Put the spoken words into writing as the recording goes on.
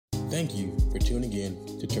Thank you for tuning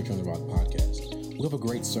in to Church on the Rock podcast. We have a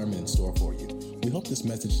great sermon in store for you. We hope this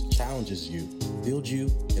message challenges you, builds you,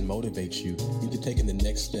 and motivates you into taking the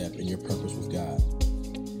next step in your purpose with God.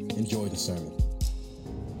 Enjoy the sermon.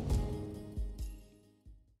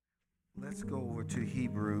 Let's go over to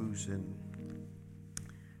Hebrews and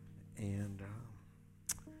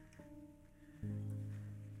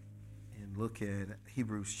look at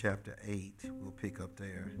Hebrews chapter 8. We'll pick up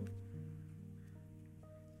there.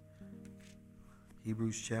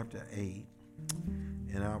 Hebrews chapter 8,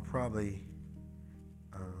 and I'll probably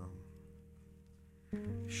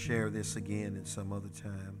share this again in some other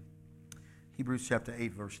time. Hebrews chapter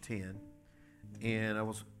 8, verse 10, and I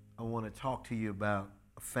want to talk to you about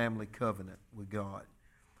a family covenant with God,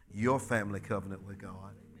 your family covenant with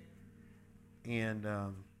God. And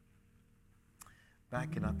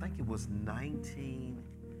back in, I think it was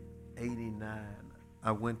 1989,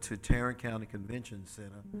 I went to Tarrant County Convention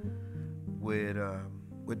Center with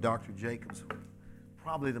Dr. Jacobs.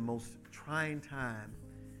 Probably the most trying time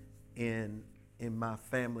in my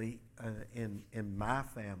family, in my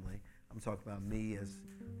family. I'm talking about me as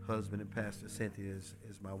husband and Pastor Cynthia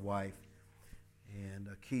as my wife, and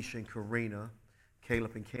Keisha and Karina.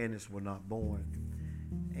 Caleb and Candace were not born,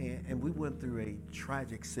 and we went through a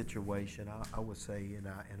tragic situation, I would say, in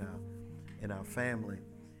our family,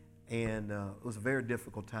 and it was a very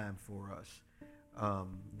difficult time for us.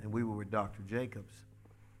 And we were with Dr. Jacobs,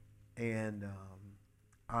 and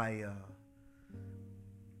I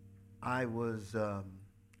was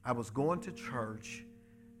going to church,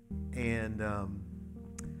 and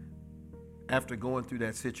after going through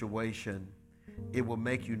that situation, it would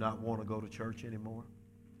make you not want to go to church anymore.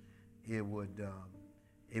 It would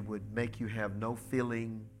make you have no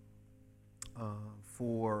feeling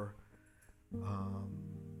for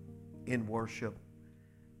in worship.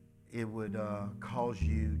 It would cause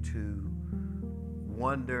you to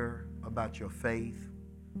wonder about your faith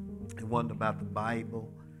and wonder about the Bible,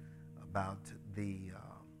 about the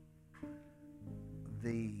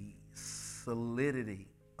solidity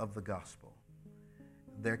of the gospel.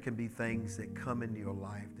 There can be things that come into your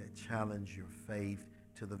life that challenge your faith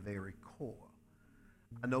to the very core.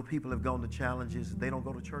 I know people have gone to challenges, they don't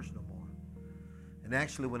go to church no more. And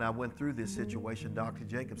actually, when I went through this situation, Dr.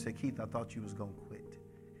 Jacobs said, "Keith, I thought you was going to quit."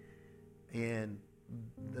 And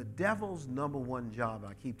the devil's number one job,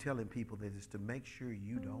 I keep telling people that, is to make sure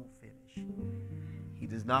you don't finish. He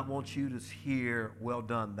does not want you to hear, "Well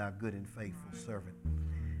done, thou good and faithful servant."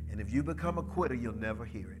 And if you become a quitter, you'll never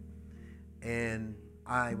hear it. And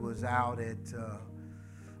I was out at the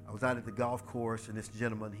golf course, and this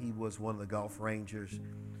gentleman, he was one of the golf rangers,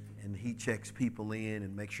 and he checks people in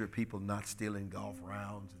and makes sure people are not stealing golf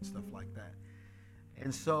rounds and stuff like that.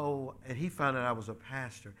 And he found out I was a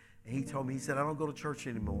pastor, and he told me, he said, "I don't go to church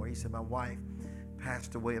anymore." He said, "My wife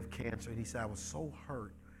passed away of cancer," and he said, "I was so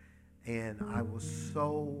hurt, and I was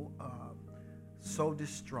so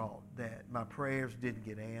distraught that my prayers didn't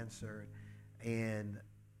get answered, and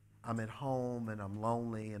I'm at home, and I'm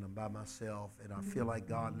lonely, and I'm by myself, and I feel like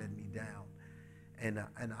God let me down, and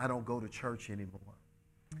I don't go to church anymore."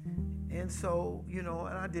 And so, and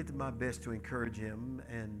I did my best to encourage him,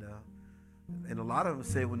 and a lot of them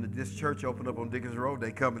said when this church opened up on Dickens Road,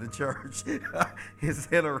 they come to church.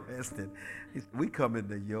 It's interesting. We come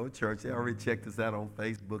into your church. They already checked us out on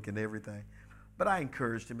Facebook and everything. But I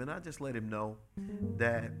encouraged him, and I just let him know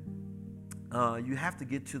that you have to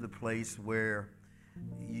get to the place where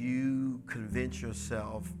you convince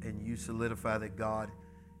yourself and you solidify that God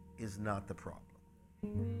is not the problem.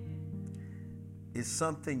 It's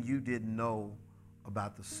something you didn't know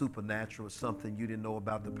about the supernatural. It's something you didn't know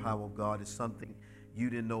about the power of God. It's something you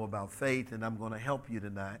didn't know about faith, and I'm going to help you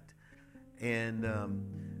tonight and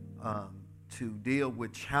to deal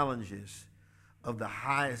with challenges of the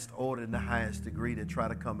highest order and the highest degree that try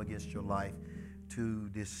to come against your life to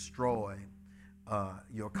destroy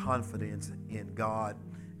your confidence in God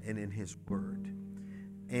and in His Word.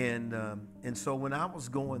 And so when I was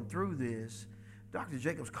going through this, Dr.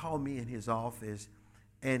 Jacobs called me in his office,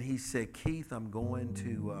 and he said, "Keith, I'm going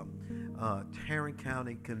to Tarrant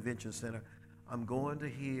County Convention Center. I'm going to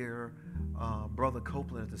hear Brother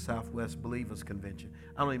Copeland at the Southwest Believers Convention."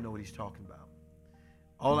 I don't even know what he's talking about.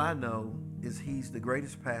 All I know is he's the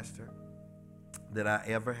greatest pastor that I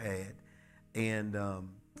ever had, and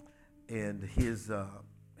his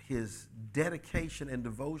dedication and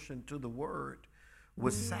devotion to the Word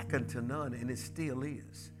was second to none, and it still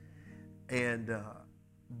is.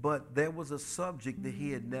 But there was a subject that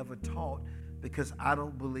he had never taught, because I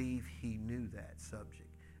don't believe he knew that subject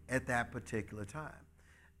at that particular time.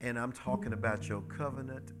 And I'm talking about your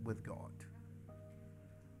covenant with God.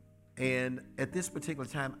 And at this particular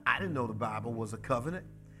time, I didn't know the Bible was a covenant.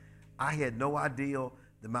 I had no idea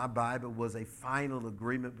that my Bible was a final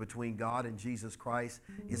agreement between God and Jesus Christ.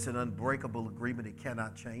 It's an unbreakable agreement. It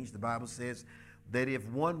cannot change. The Bible says that if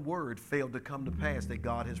one word failed to come to pass, that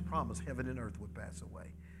God has promised, heaven and earth would pass away.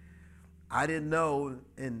 I didn't know,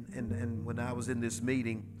 and when I was in this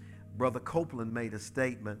meeting, Brother Copeland made a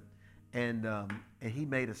statement, and he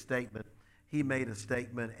made a statement. He made a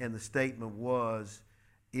statement, and the statement was,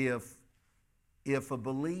 if a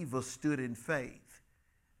believer stood in faith,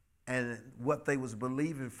 and what they was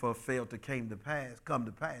believing for failed to come to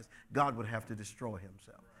pass, God would have to destroy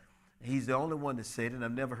himself. He's the only one that said it, and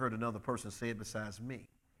I've never heard another person say it besides me.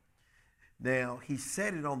 Now, he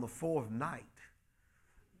said it on the fourth night,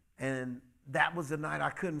 and that was the night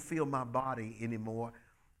I couldn't feel my body anymore.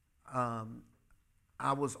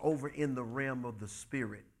 I was over in the realm of the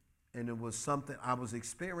spirit, and it was something I was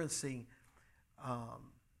experiencing,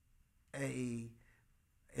 a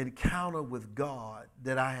encounter with God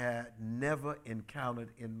that I had never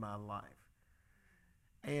encountered in my life.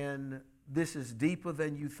 And this is deeper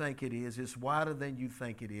than you think it is. It's wider than you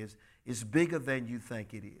think it is. It's bigger than you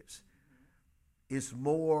think it is. It's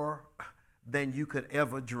more than you could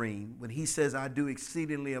ever dream. When he says, I do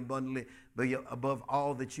exceedingly abundantly above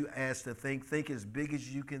all that you ask to think as big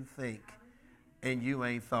as you can think, and you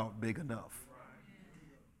ain't thought big enough.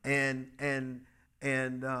 And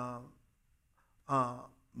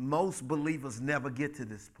most believers never get to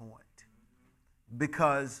this point,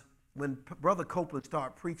 because when Brother Copeland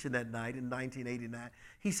started preaching that night in 1989,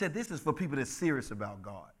 he said, this is for people that's serious about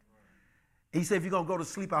God. He said, if you're going to go to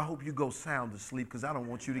sleep, I hope you go sound asleep, because I don't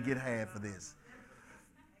want you to get half of this.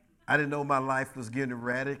 I didn't know my life was going to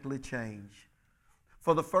radically change.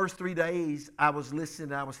 For the first 3 days, I was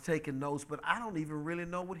listening, I was taking notes, but I don't even really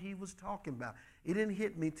know what he was talking about. It didn't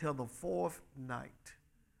hit me till the fourth night.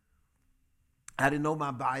 I didn't know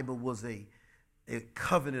my Bible was a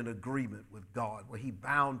covenant agreement with God, where he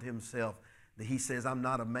bound himself, that he says, I'm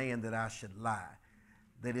not a man that I should lie.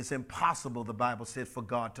 That it's impossible, the Bible says, for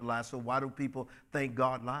God to lie. So why do people think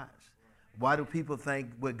God lies? Why do people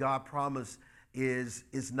think what God promised is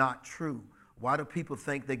not true? Why do people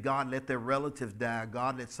think that God let their relatives die,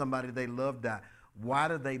 God let somebody they love die? Why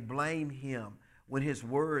do they blame him when his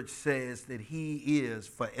word says that he is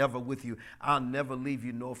forever with you? I'll never leave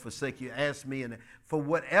you nor forsake you. Ask me, and for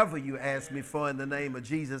whatever you ask me for in the name of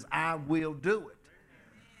Jesus, I will do it.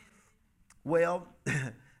 Well,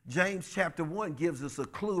 James chapter 1 gives us a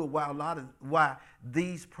clue of why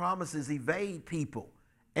these promises evade people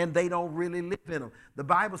and they don't really live in them. The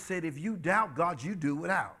Bible said if you doubt God, you do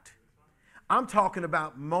without. I'm talking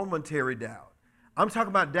about momentary doubt. I'm talking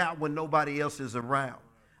about doubt when nobody else is around.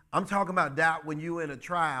 I'm talking about doubt when you're in a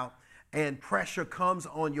trial and pressure comes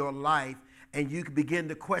on your life and you begin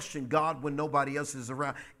to question God when nobody else is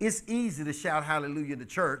around. It's easy to shout hallelujah in the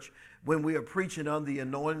church when we are preaching on the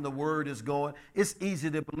anointing, the word is going. It's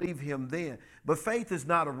easy to believe him then. But faith is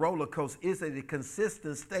not a roller coaster. It's a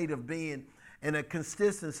consistent state of being and a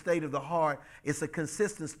consistent state of the heart. It's a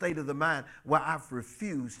consistent state of the mind where I've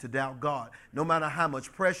refused to doubt God. No matter how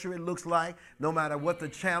much pressure it looks like, no matter what the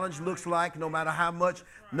challenge looks like, no matter how much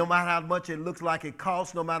it looks like it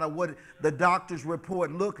costs, no matter what the doctor's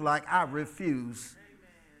report looked like, I refuse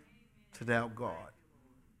to doubt God.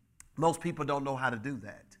 Most people don't know how to do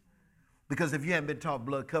that. Because if you haven't been taught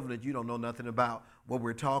blood covenant, you don't know nothing about what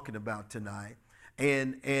we're talking about tonight.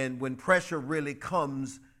 And when pressure really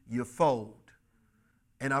comes, you fold.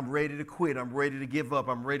 And I'm ready to quit. I'm ready to give up.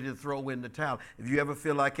 I'm ready to throw in the towel. If you ever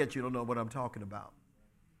feel like that, you don't know what I'm talking about.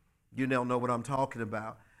 You don't know what I'm talking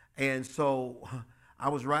about. And so I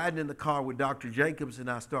was riding in the car with Dr. Jacobs, and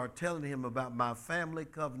I started telling him about my family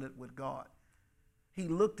covenant with God. He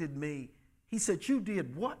looked at me. He said, you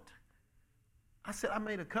did what? I said, I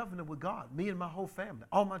made a covenant with God, me and my whole family,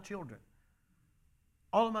 all my children,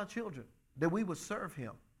 that we would serve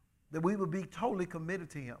him, that we would be totally committed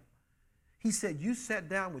to him. He said, you sat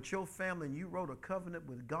down with your family and you wrote a covenant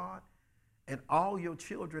with God, and all your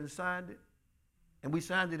children signed it, and we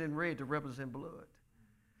signed it in red to represent blood.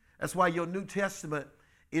 That's why your New Testament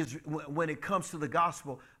is, when it comes to the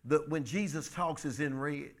gospel, when Jesus talks is in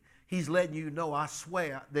red. He's letting you know, I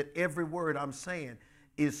swear that every word I'm saying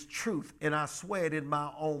is truth, and I swear it in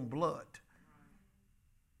my own blood.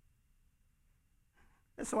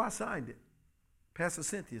 And so I signed it. Pastor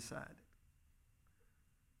Cynthia signed it.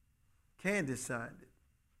 Candace signed it.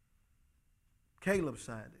 Caleb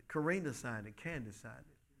signed it. Karina signed it. Candace signed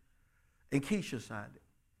it. And Keisha signed it.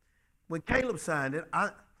 When Caleb signed it,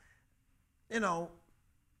 I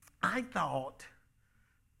thought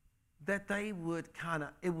that they would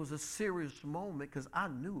it was a serious moment because I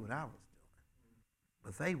knew what I was doing.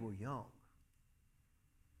 But they were young.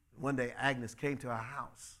 One day Agnes came to our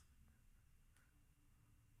house.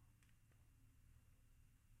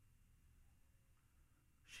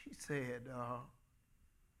 She said,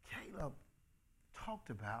 Caleb talked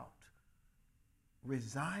about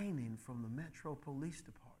resigning from the Metro Police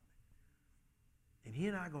Department. And he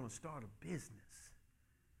and I are going to start a business.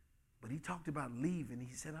 But he talked about leaving.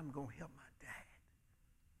 He said, I'm going to help my dad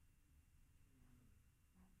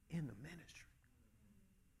in the ministry.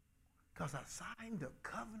 Because I signed a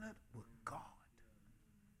covenant with God.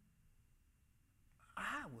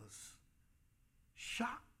 I was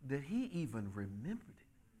shocked that he even remembered it.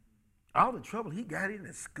 All the trouble he got in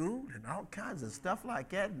at school and all kinds of stuff like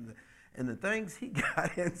that and the things he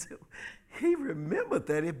got into, he remembered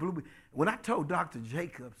that. It blew me. When I told Dr.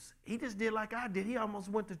 Jacobs, he just did like I did. He almost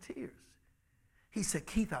went to tears. He said,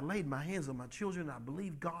 Keith, I laid my hands on my children. I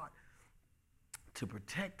believe God to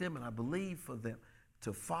protect them, and I believe for them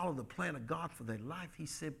to follow the plan of God for their life. He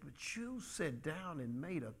said, but you sat down and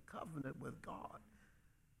made a covenant with God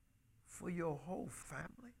for your whole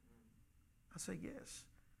family? I said, yes.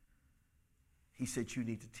 He said, you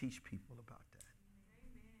need to teach people about that.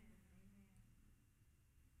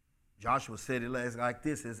 Joshua said it like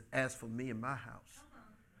this, as for me and my house.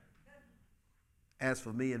 As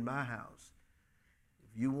for me and my house.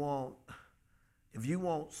 If you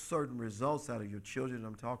want certain results out of your children,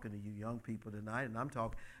 I'm talking to you young people tonight, and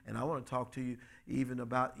I want to talk to you even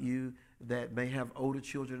about you that may have older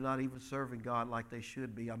children not even serving God like they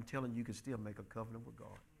should be. I'm telling you, you can still make a covenant with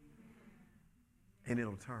God. And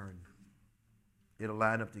it'll turn. It'll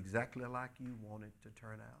line up exactly like you want it to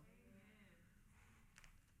turn out.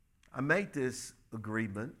 I made this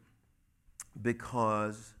agreement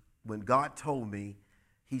because when God told me,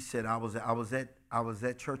 he said I was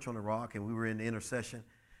at Church on the Rock and we were in the intercession,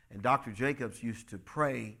 and Dr. Jacobs used to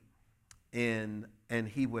pray, and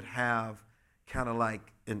he would have kind of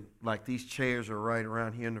like these chairs are right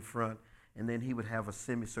around here in the front, and then he would have a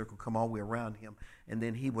semicircle come all the way around him, and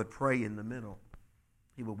then he would pray in the middle.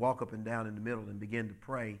 He would walk up and down in the middle and begin to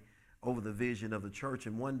pray over the vision of the church.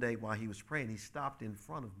 And one day while he was praying, he stopped in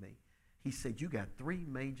front of me. He said, you got 3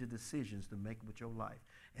 major decisions to make with your life,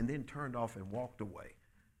 and then turned off and walked away.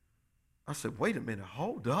 I said, wait a minute,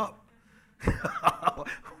 hold up.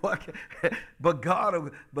 But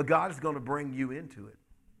God is going to bring you into it.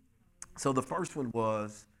 So the first one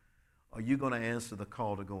was, are you going to answer the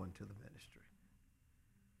call to go into the ministry?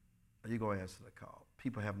 Are you going to answer the call?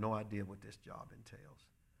 People have no idea what this job entails.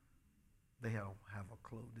 They don't have a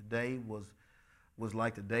clue. The day was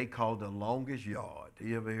like the day called The Longest Yard.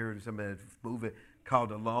 You ever heard of that movie called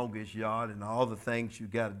The Longest Yard, and all the things you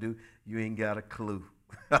got to do, you ain't got a clue.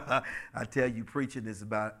 I tell you, preaching is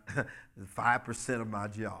about 5% of my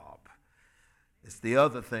job. It's the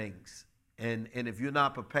other things. And if you're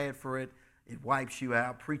not prepared for it, it wipes you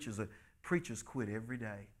out. Preachers quit every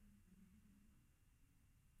day.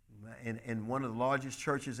 And one of the largest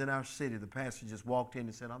churches in our city, the pastor just walked in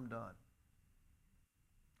and said, I'm done.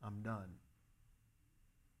 I'm done.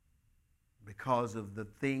 Because of the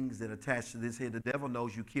things that attach to this head. The devil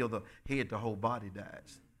knows you kill the head, the whole body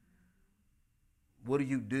dies. What do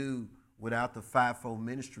you do without the fivefold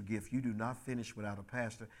ministry gift? You do not finish without a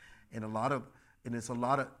pastor. And it's a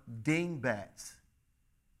lot of dingbats,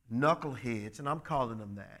 knuckleheads, and I'm calling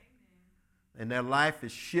them that. And their life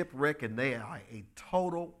is shipwrecked, and they are a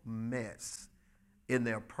total mess in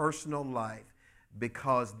their personal life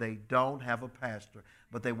because they don't have a pastor,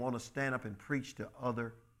 but they want to stand up and preach to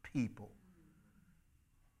other people.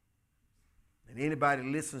 And anybody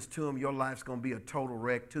listens to them, your life's going to be a total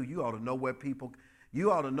wreck too. You ought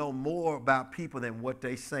to know more about people than what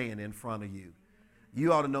they're saying in front of you.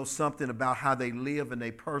 You ought to know something about how they live in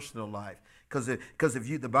their personal life. Because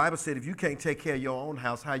the Bible said if you can't take care of your own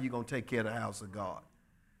house, how are you going to take care of the house of God?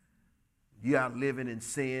 You out living in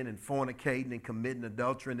sin and fornicating and committing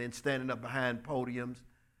adultery and then standing up behind podiums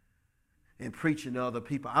and preaching to other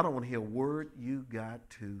people. I don't want to hear a word you got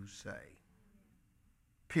to say.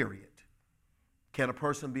 Period. Can a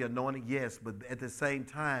person be anointed? Yes, but at the same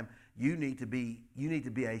time, you need to be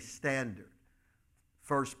a standard.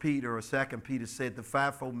 1 Peter or 2 Peter said the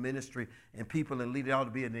fivefold ministry and people in leadership ought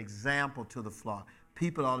to be an example to the flock.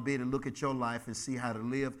 People ought to be able to look at your life and see how to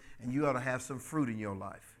live, and you ought to have some fruit in your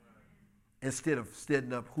life. Instead of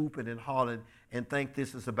standing up hooping and hollering and think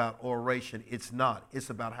this is about oration. It's not. It's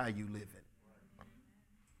about how you live it.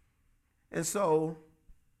 And so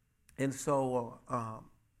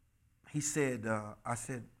he said,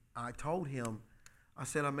 I told him,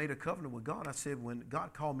 I made a covenant with God. I said, when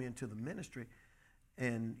God called me into the ministry,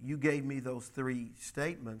 and you gave me those three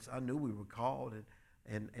statements, I knew we were called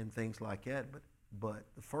and things like that. But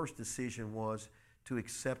the first decision was to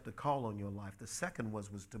accept the call on your life. The second was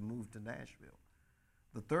to move to Nashville.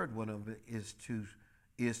 The third one of it is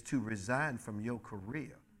to resign from your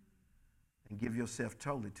career and give yourself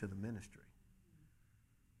totally to the ministry.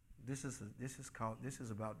 This is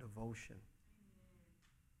about devotion.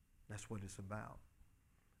 That's what it's about.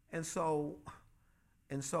 And so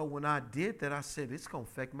when I did that, I said, it's going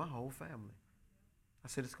to affect my whole family. I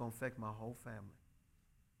said, it's going to affect my whole family.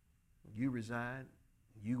 You resign,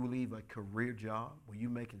 you leave a career job where you're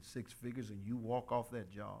making six figures and you walk off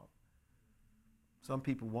that job. Some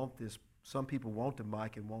people want this. Some people want the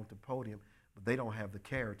mic and want the podium, but they don't have the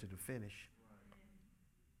character to finish.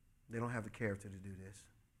 They don't have the character to do this.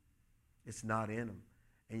 It's not in them.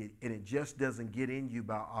 And it just doesn't get in you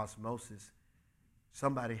by osmosis.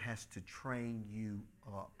 Somebody has to train you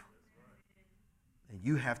up. And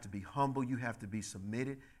you have to be humble. You have to be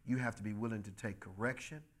submitted. You have to be willing to take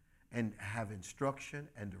correction and have instruction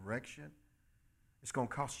and direction. It's going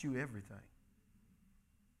to cost you everything.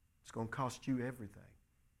 It's going to cost you everything.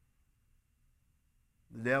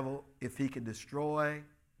 The devil, if he can destroy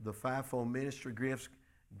the fivefold ministry gifts,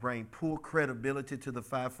 bring poor credibility to the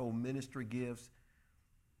fivefold ministry gifts,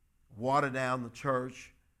 water down the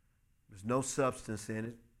church, there's no substance in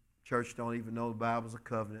it. Church don't even know the Bible's a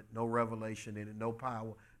covenant, no revelation in it, no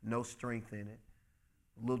power, no strength in it.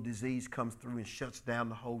 A little disease comes through and shuts down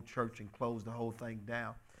the whole church and closes the whole thing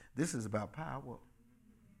down. This is about power.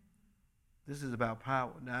 This is about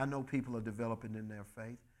power. Now, I know people are developing in their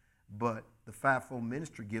faith, but the fivefold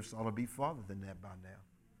ministry gifts ought to be farther than that by now.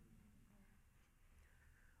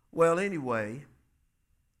 Well, anyway,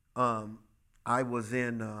 I was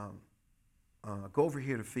in, go over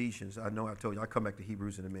here to Ephesians. I know I told you, I'll come back to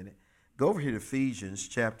Hebrews in a minute. Go over here to Ephesians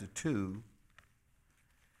chapter 2.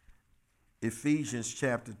 Ephesians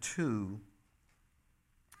chapter 2.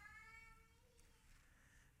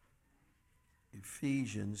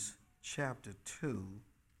 Ephesians chapter 2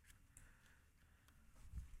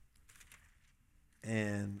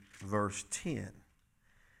 and verse 10.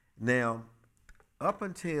 Now, up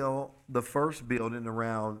until the first building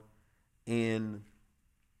around in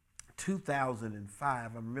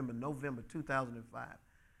 2005, I remember November 2005,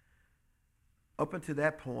 up until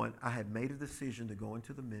that point, I had made a decision to go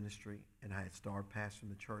into the ministry, and I had started pastoring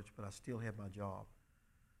the church, but I still had my job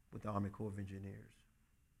with the Army Corps of Engineers.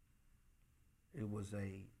 It was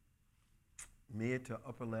a mid to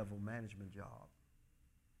upper level management job.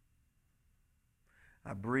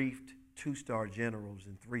 I briefed 2-star generals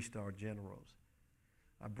and 3-star generals.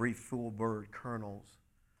 I briefed full bird colonels.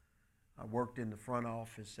 I worked in the front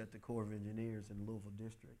office at the Corps of Engineers in Louisville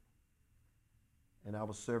District. And I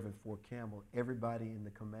was serving Fort Campbell. Everybody in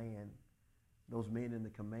the command, those men in the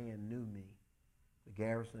command knew me. The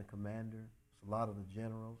garrison commander, a lot of the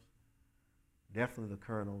generals, definitely the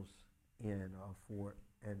colonels in Fort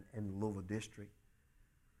and the Louisville District.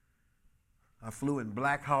 I flew in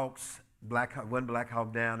Black Hawks. Wasn't Black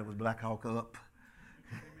Hawk down, it was Black Hawk up.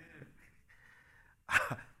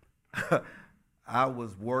 I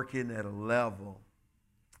was working at a level,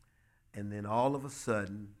 and then all of a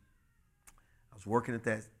sudden, I was working at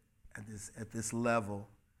this level,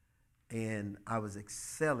 and I was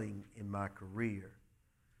excelling in my career.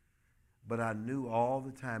 But I knew all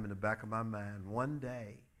the time in the back of my mind, one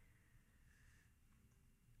day,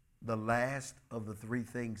 the last of the three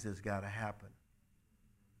things has got to happen.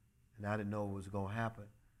 And I didn't know it was going to happen.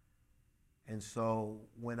 And so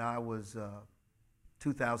when I was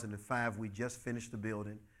 2005, we just finished the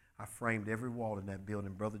building. I framed every wall in that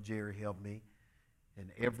building. Brother Jerry helped me. And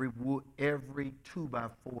every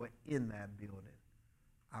 2x4 in that building,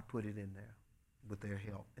 I put it in there with their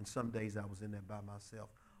help. And some days I was in there by myself.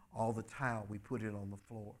 All the tile, we put it on the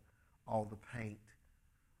floor. All the paint,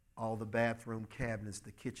 all the bathroom cabinets,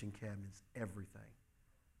 the kitchen cabinets, everything.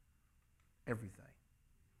 Everything.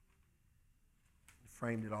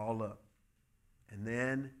 Framed it all up. And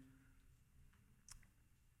then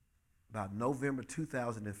about November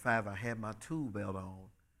 2005, I had my tool belt on,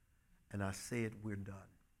 and I said, we're done.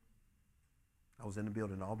 I was in the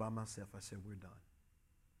building all by myself. I said, we're done.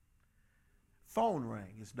 Phone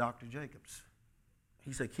rang. It's Dr. Jacobs.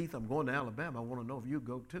 He said, Keith, I'm going to Alabama. I want to know if you'll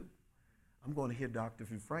go too. I'm going to hear Dr.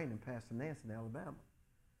 Dufresne and Pastor Nance in Alabama.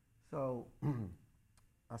 So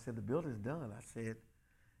I said, the building's done. I said,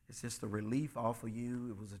 it's just a relief off of you.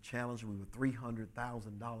 It was a challenge. We were $300,000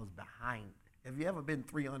 behind. Have you ever been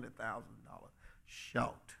 $300,000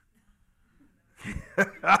 short?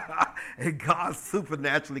 And God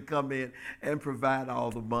supernaturally come in and provide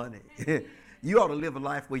all the money. You ought to live a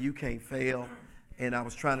life where you can't fail And I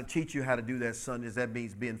was trying to teach you how to do that Sundays. That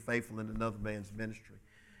means being faithful in another man's ministry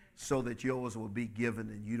so that yours will be given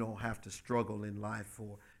and you don't have to struggle in life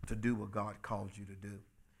to do what God called you to do.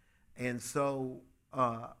 And so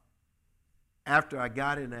after I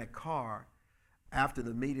got in that car, after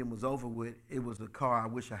the meeting was over with, it was a car I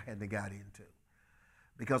wish I hadn't got into.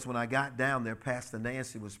 Because when I got down there, Pastor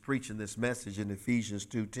Nancy was preaching this message in Ephesians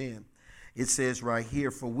 2:10. It says right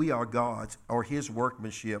here, for we are God's, or his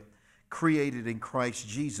workmanship, created in Christ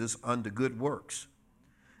Jesus unto good works,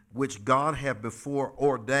 which God hath before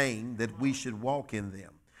ordained that we should walk in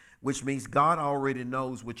them. Which means God already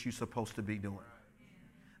knows what you're supposed to be doing.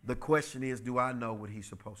 The question is, do I know what he's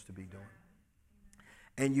supposed to be doing?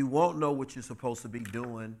 And you won't know what you're supposed to be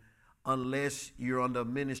doing unless you're under a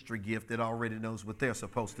ministry gift that already knows what they're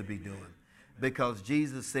supposed to be doing. Because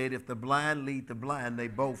Jesus said, if the blind lead the blind, they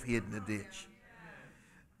both hid in the ditch.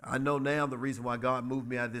 I know now the reason why God moved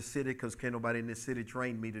me out of this city, because can't nobody in this city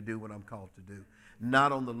train me to do what I'm called to do.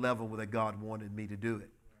 Not on the level that God wanted me to do it.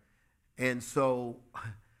 And so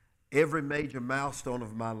every major milestone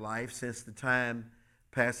of my life since the time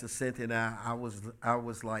Pastor Cynthia and I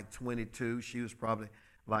was like 22. She was probably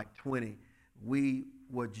like 20. We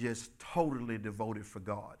were just totally devoted for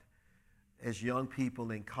God. As young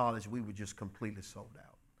people in college, we were just completely sold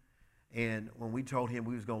out. And when we told him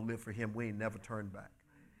we was going to live for him, we ain't never turned back.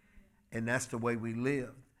 And that's the way we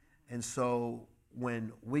lived. And so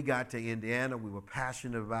when we got to Indiana, we were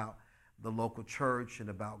passionate about the local church and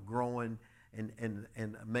about growing. And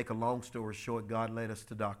make a long story short, God led us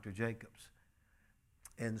to Dr. Jacobs.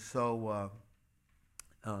 And so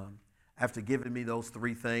after giving me those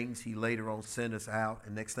three things, he later on sent us out.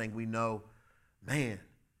 And next thing we know, man,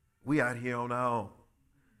 we out here on our own.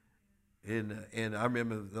 And I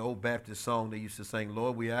remember the old Baptist song they used to sing,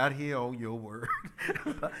 Lord, we out here on your word.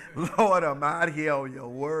 Lord, I'm out here on your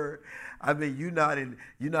word. I mean, you're not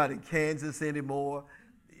in Kansas anymore.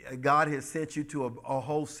 God has sent you to a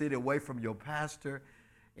whole city away from your pastor.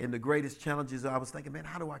 And the greatest challenges, I was thinking, man,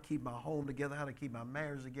 how do I keep my home together? How do I keep my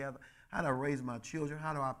marriage together? How do I raise my children?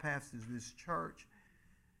 How do I pastor this church?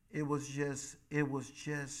 It was just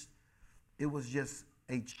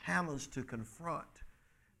a challenge to confront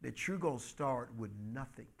that you're going to start with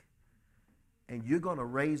nothing. And you're going to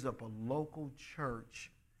raise up a local church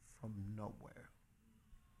from nowhere.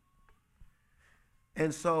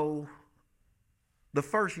 And so the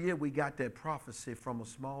first year we got that prophecy, from a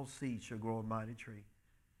small seed shall grow a mighty tree.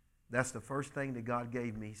 That's the first thing that God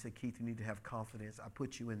gave me. He said, Keith, you need to have confidence. I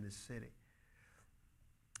put you in this city.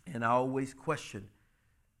 And I always questioned.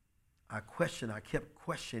 I kept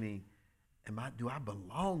questioning, do I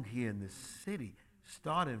belong here in this city?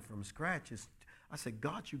 Starting from scratch. I said,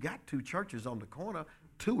 God, you got two churches on the corner,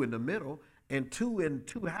 two in the middle, and two in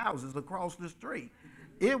two houses across the street.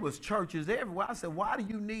 It was churches everywhere. I said, why do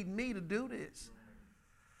you need me to do this?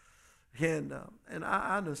 And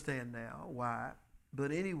I understand now why.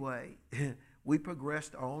 But anyway, we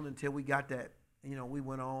progressed on until we got that, we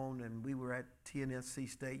went on and we were at Tennessee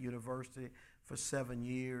State University for 7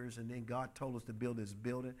 years. And then God told us to build this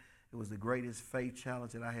building. It was the greatest faith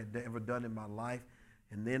challenge that I had ever done in my life.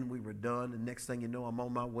 And then we were done. And next thing you know, I'm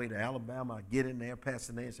on my way to Alabama. I get in there,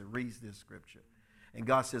 Pastor Nancy reads this scripture. And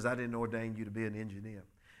God says, I didn't ordain you to be an engineer.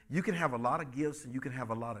 You can have a lot of gifts and you can have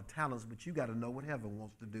a lot of talents, but you got to know what heaven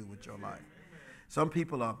wants to do with your life. Some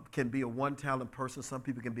people can be a one-talent person. Some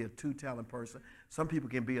people can be a two-talent person. Some people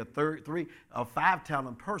can be a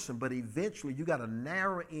five-talent person. But eventually, you got to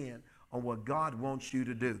narrow in on what God wants you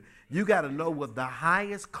to do. You got to know what the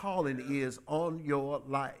highest calling is on your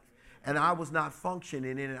life. And I was not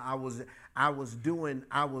functioning in it. I was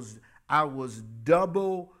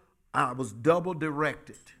double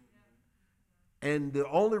directed. And the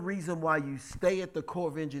only reason why you stay at the Corps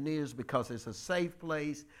of Engineers because it's a safe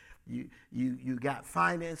place. You got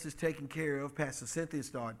finances taken care of. Pastor Cynthia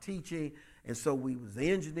started teaching, and so we was the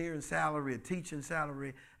engineering salary, a teaching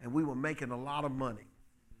salary, and we were making a lot of money.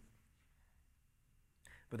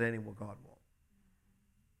 But that ain't what God wants.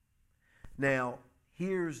 Now,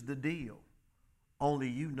 here's the deal. Only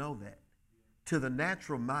you know that. To the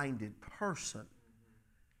natural-minded person,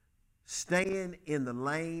 staying in the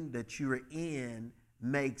lane that you're in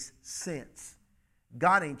makes sense.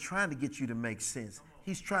 God ain't trying to get you to make sense.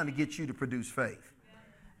 He's trying to get you to produce faith.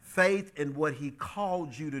 Faith in what he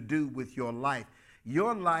called you to do with your life.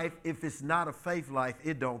 Your life, if it's not a faith life,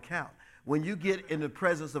 it don't count. When you get in the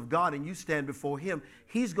presence of God and you stand before him,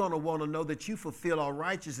 he's going to want to know that you fulfill all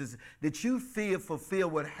righteousness, that you fulfill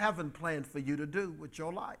what heaven planned for you to do with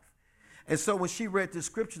your life. And so when she read the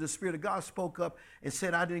scripture, the Spirit of God spoke up and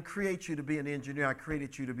said, I didn't create you to be an engineer. I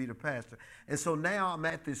created you to be the pastor. And so now I'm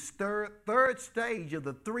at this third stage of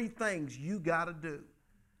the 3 things you got to do.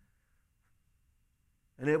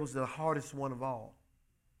 And it was the hardest one of all.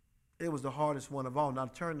 It was the hardest one of all. And I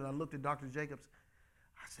turned and I looked at Dr. Jacobs.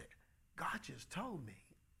 I said, God just told me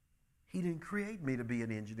he didn't create me to be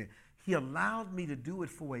an engineer. He allowed me to do it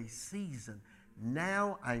for a season.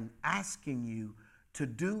 Now I'm asking you to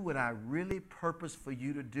do what I really purpose for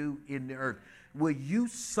you to do in the earth. Will you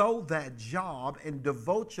sow that job and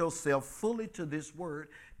devote yourself fully to this word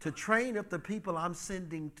to train up the people I'm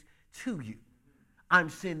sending to you? I'm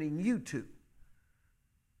sending you to.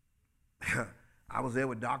 I was there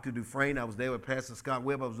with Dr. Dufresne. I was there with Pastor Scott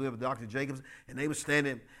Webb. I was there with Dr. Jacobs. And they were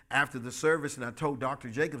standing after the service, and I told Dr.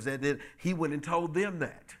 Jacobs that. Then he went and told them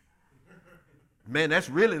that. Man, that's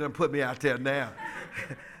really done put me out there now.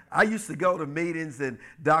 I used to go to meetings, and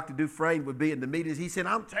Dr. Dufresne would be in the meetings. He said,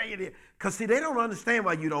 I'm telling you, because see, they don't understand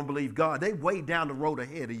why you don't believe God. They way down the road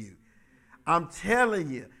ahead of you. I'm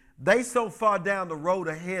telling you, they so far down the road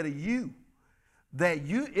ahead of you that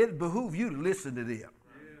it behooves you to listen to them. Yeah.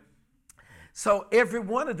 So every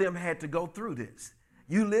one of them had to go through this.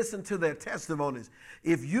 You listen to their testimonies.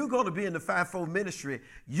 If you're going to be in the fivefold ministry,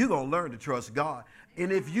 you're going to learn to trust God.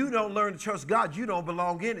 And if you don't learn to trust God, you don't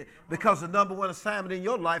belong in it, because the number one assignment in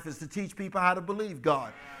your life is to teach people how to believe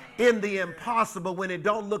God. In the impossible, when it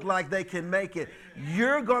don't look like they can make it,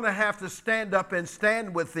 you're going to have to stand up and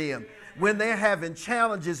stand with them when they're having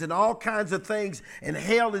challenges and all kinds of things and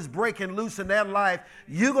hell is breaking loose in their life.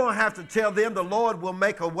 You're going to have to tell them the Lord will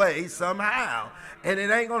make a way somehow. And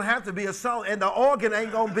it ain't going to have to be a song, and the organ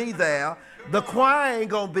ain't going to be there. The choir ain't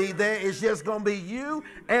going to be there. It's just going to be you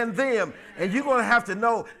and them. And you're going to have to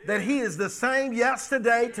know that he is the same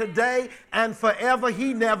yesterday, today, and forever.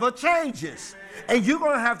 He never changes. And you're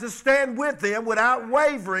going to have to stand with them without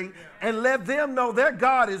wavering and let them know their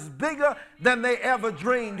God is bigger than they ever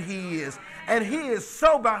dreamed he is. And he is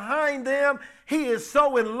so behind them. He is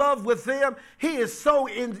so in love with them. He is so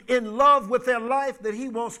in love with their life that he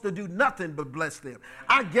wants to do nothing but bless them.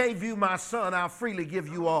 I gave you my son. I'll freely give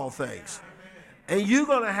you all things. And you're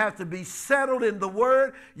going to have to be settled in the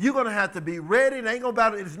word. You're going to have to be ready.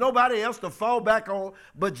 There's nobody else to fall back on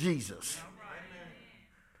but Jesus.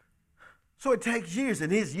 So it takes years,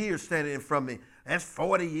 and his years standing in front of me. That's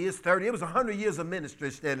 40 years, 30. It was 100 years of ministry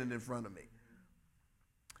standing in front of me.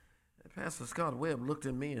 And Pastor Scott Webb looked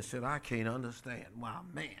at me and said, I can't understand why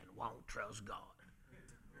a man won't trust God.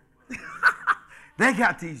 They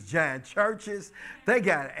got these giant churches. They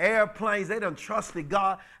got airplanes. They done trusted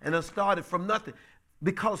God and done started from nothing.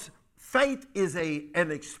 Because faith is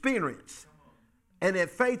an experience. And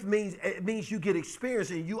that faith means you get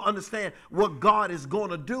experience and you understand what God is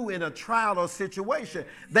going to do in a trial or situation.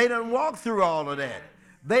 They done walked through all of that.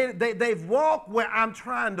 They've walked where I'm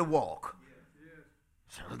trying to walk.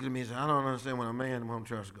 So look at me and say, I don't understand when a man won't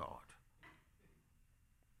trust God.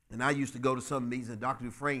 And I used to go to some meetings, and Dr.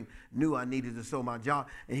 Dufresne knew I needed to sow my job,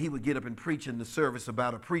 and he would get up and preach in the service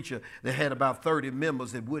about a preacher that had about 30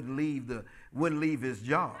 members that wouldn't leave his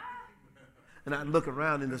job. And I'd look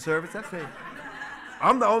around in the service. I said,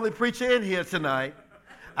 I'm the only preacher in here tonight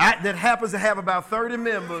that happens to have about 30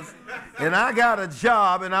 members, and I got a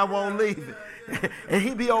job, and I won't leave it. And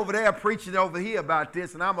he'd be over there preaching over here about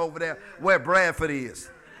this, and I'm over there where Bradford is.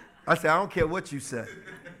 I said, I don't care what you say.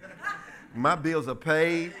 My bills are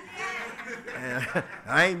paid. And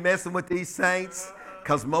I ain't messing with these saints,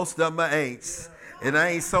 because most of them are ain'ts. And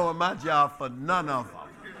I ain't sewing my job for none of them.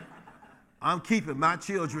 I'm keeping my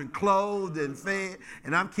children clothed and fed,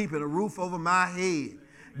 and I'm keeping a roof over my head.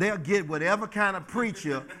 They'll get whatever kind of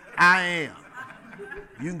preacher I am.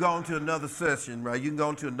 You can go on to another session, right? You can go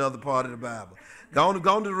on to another part of the Bible. Go on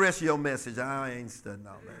to the rest of your message. I ain't studying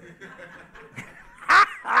all that.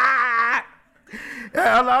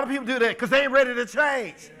 Yeah, a lot of people do that because they ain't ready to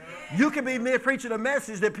change. You can be preaching a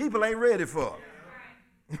message that people ain't ready for.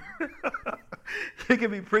 You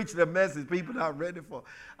can be preaching a message people not ready for.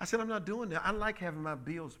 I said, I'm not doing that. I like having my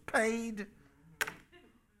bills paid. I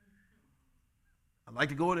like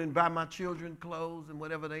to go in and buy my children clothes and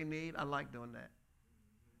whatever they need. I like doing that.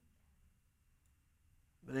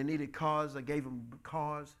 But they needed cars. I gave them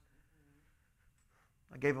cars.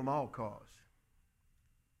 I gave them all cars.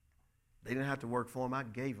 They didn't have to work for them. I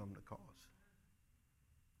gave them the cars.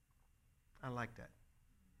 I like that.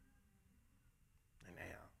 And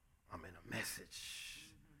now I'm in a message.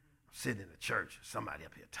 I'm sitting in a church. Somebody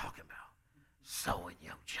up here talking about sowing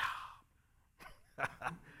your job.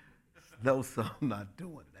 No, so I'm not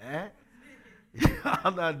doing that.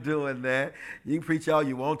 I'm not doing that. You can preach all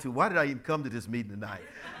you want to. Why did I even come to this meeting tonight?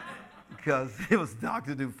 because it was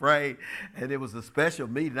Dr. Dufresne, and it was a special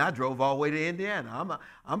meeting. I drove all the way to Indiana.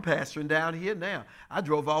 I'm pastoring down here now. I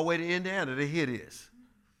drove all the way to Indiana to hear this.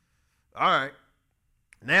 All right.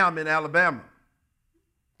 Now I'm in Alabama.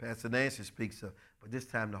 Pastor Nancy speaks up, but this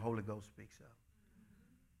time the Holy Ghost speaks up.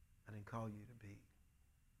 I didn't call you to be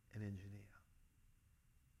an engineer.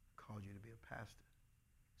 I called you to be a pastor.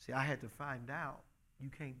 See, I had to find out you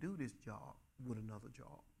can't do this job with another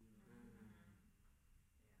job.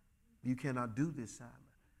 You cannot do this assignment.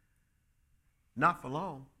 Not for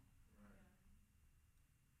long.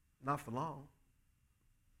 Not for long.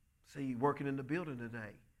 See, working in the building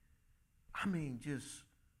today. I mean, just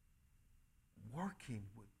working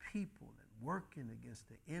with people and working against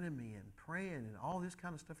the enemy and praying and all this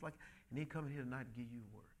kind of stuff like that. And then coming here tonight to give you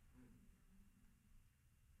a word.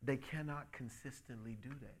 They cannot consistently do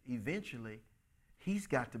that. Eventually, he's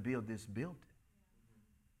got to build this building.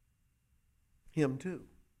 Him too.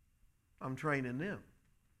 I'm training them.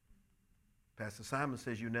 Pastor Simon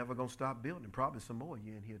says you're never going to stop building. Probably some more of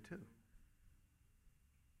you in here too.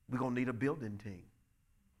 We're going to need a building team.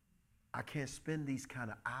 I can't spend these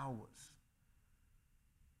kind of hours.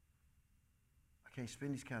 I can't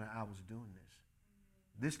spend these kind of hours doing this.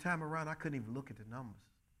 This time around, I couldn't even look at the numbers.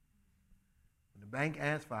 When the bank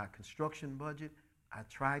asked for our construction budget, I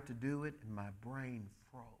tried to do it and my brain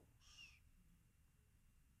froze.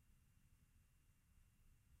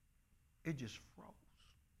 It just froze.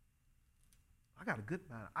 I got a good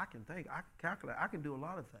mind. I can think. I can calculate. I can do a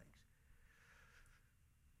lot of things.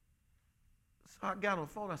 So I got on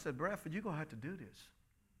the phone. I said, Bradford, you're going to have to do this.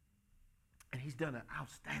 And he's done an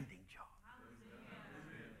outstanding job.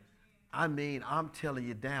 I mean, I'm telling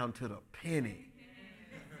you down to the penny.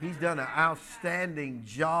 He's done an outstanding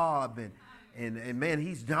job. And man,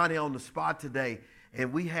 he's Johnny on the spot today.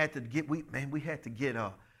 And we had to get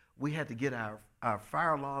our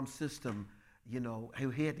fire alarm system, you know,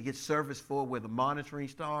 he had to get service for where the monitoring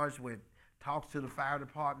starts, where it talks to the fire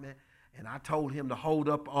department. And I told him to hold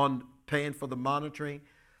up on paying for the monitoring.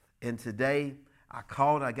 And today I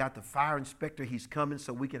called, I got the fire inspector. He's coming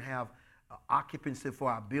so we can have occupancy for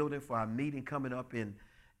our building, for our meeting coming up and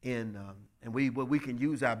we can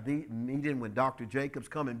use our meeting when Dr. Jacobs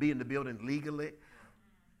come and be in the building legally.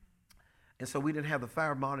 And so we didn't have the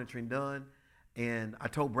fire monitoring done. And I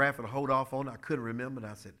told Bradford to hold off on it. I couldn't remember.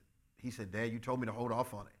 And he said, Dad, you told me to hold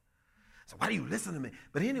off on it. So why do you listen to me?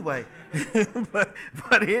 But anyway,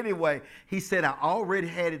 but anyway, he said, I already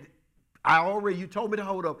had it. You told me to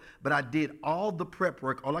hold up, but I did all the prep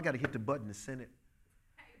work. All I got to hit the button to send it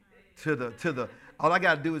all I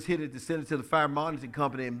got to do is hit it to send it to the fire monitoring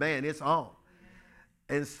company, and man, it's on.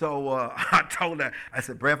 And so I told her, I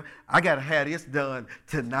said, Bradford, I got to have this done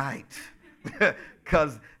tonight.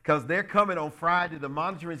 Because they're coming on Friday. The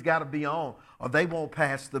monitoring's got to be on or they won't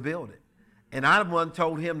pass the building. And I'm the one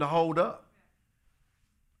told him to hold up.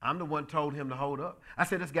 I'm the one told him to hold up. I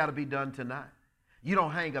said, it's got to be done tonight. You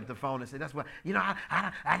don't hang up the phone and say, that's what, you know,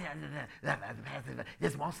 I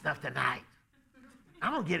just want stuff tonight.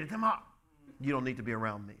 I'm going to get it tomorrow. You don't need to be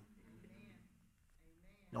around me.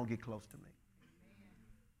 Don't get close to me.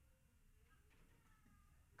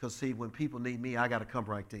 Because, see, when people need me, I got to come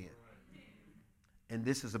right in. And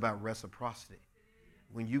this is about reciprocity.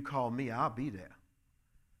 When you call me, I'll be there.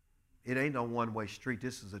 It ain't no one-way street.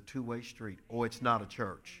 This is a two-way street, or it's not a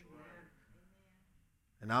church.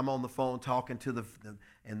 And I'm on the phone talking to them,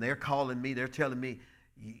 and they're calling me. They're telling me,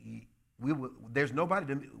 there's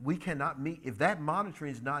nobody, we cannot meet. If that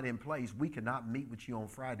monitoring is not in place, we cannot meet with you on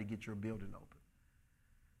Friday to get your building open.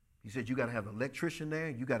 He said, you got to have the electrician there.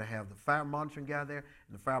 You got to have the fire monitoring guy there.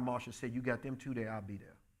 And the fire marshal said, you got them two there, I'll be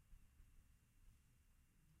there.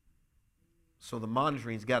 So the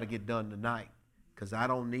monitoring's got to get done tonight because I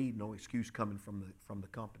don't need no excuse coming from the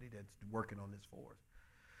company that's working on this for us.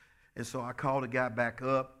 And so I called the guy back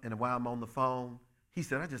up, and while I'm on the phone, he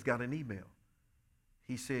said, I just got an email.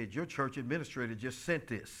 He said, your church administrator just sent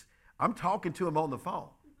this. I'm talking to him on the phone.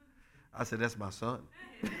 I said, that's my son.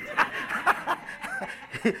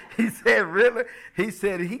 He said, really? He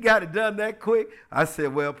said, he got it done that quick? I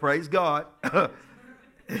said, well, praise God.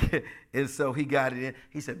 And so he got it in.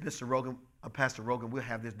 He said, Mr. Rogan, Pastor Rogan, we'll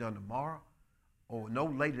have this done tomorrow or no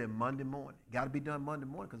later than Monday morning. Got to be done Monday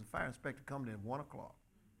morning because the fire inspector comes in at 1 o'clock.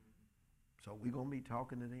 So we're going to be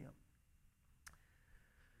talking to them.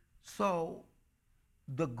 So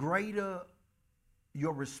the greater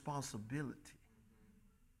your responsibility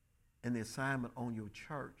and the assignment on your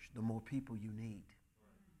church, the more people you need.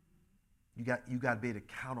 You got to be able to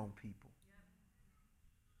count on people.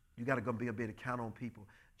 You got to be able to count on people.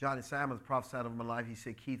 Johnny Simons prophesied over my life. He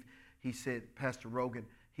said, Keith, he said, Pastor Rogan,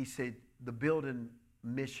 he said, the building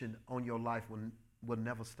mission on your life will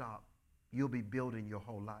never stop. You'll be building your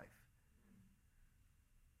whole life.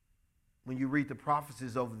 When you read the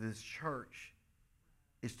prophecies over this church,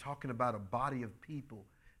 it's talking about a body of people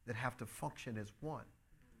that have to function as one.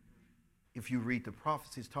 If you read the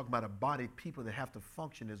prophecies, talking about a body of people that have to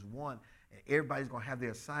function as one. And everybody's going to have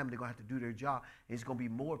their assignment. They're going to have to do their job. And it's going to be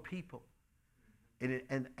more people.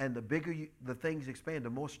 And the bigger the things expand, the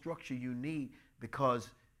more structure you need, because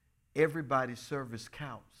everybody's service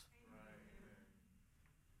counts.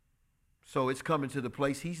 So it's coming to the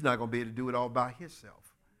place he's not going to be able to do it all by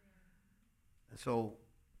himself. And so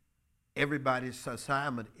everybody's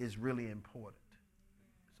assignment is really important.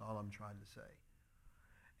 That's all I'm trying to say.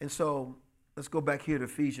 And so let's go back here to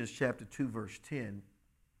Ephesians chapter 2, verse 10.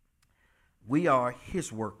 We are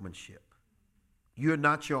his workmanship. You're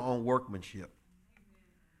not your own workmanship.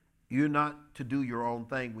 You're not to do your own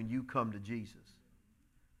thing when you come to Jesus.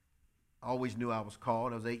 I always knew I was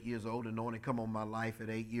called. I was 8 years old, and knowing it come on my life at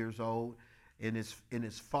 8 years old, and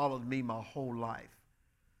it's followed me my whole life.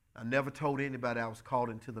 I never told anybody I was called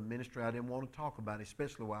into the ministry. I didn't want to talk about it,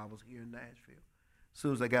 especially while I was here in Nashville. As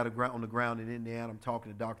soon as I got on the ground in Indiana, I'm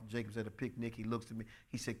talking to Dr. Jacobs at a picnic. He looks at me.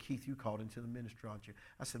 He said, "Keith, you called into the ministry, aren't you?"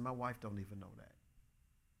 I said, "My wife don't even know that."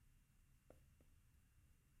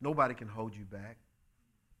 Nobody can hold you back.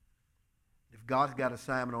 If God's got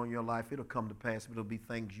assignment on your life, it'll come to pass, but it'll be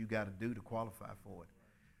things you got to do to qualify for it.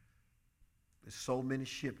 There's so many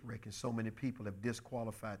shipwrecks and so many people have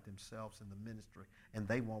disqualified themselves in the ministry, and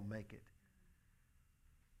they won't make it.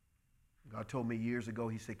 God told me years ago,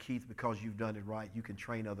 he said, "Keith, because you've done it right, you can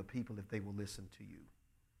train other people if they will listen to you.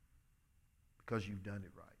 Because you've done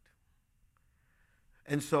it right."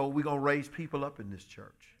 And so we're going to raise people up in this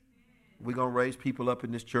church. We're going to raise people up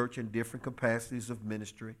in this church in different capacities of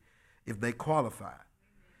ministry if they qualify.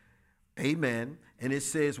 Amen. And it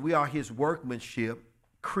says we are his workmanship,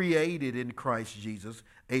 created in Christ Jesus,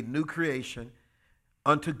 a new creation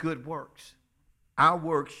unto good works. Our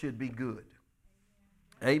works should be good.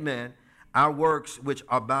 Amen. Our works, which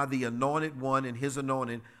are by the anointed one and his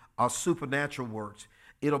anointing, are supernatural works.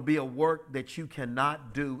 It'll be a work that you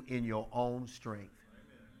cannot do in your own strength.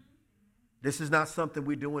 This is not something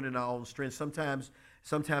we're doing in our own strength.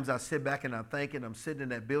 Sometimes I sit back and I'm thinking, I'm sitting in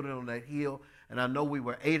that building on that hill, and I know we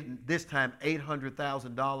were this time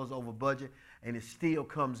 $800,000 over budget, and it still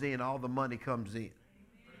comes in. All the money comes in.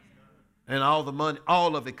 And all the money,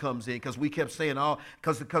 all of it comes in, because we kept saying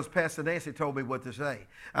because Pastor Nancy told me what to say.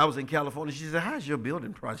 I was in California. She said, "How's your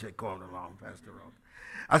building project going along, Pastor Rose?"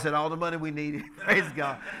 I said, "All the money we needed." Praise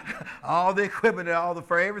God. All the equipment and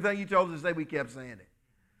for everything you told us to say, we kept saying it.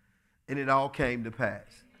 And it all came to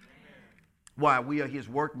pass. Why? We are his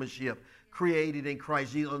workmanship, created in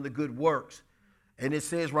Christ Jesus unto good works. And it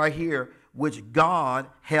says right here, which God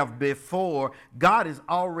have before. God has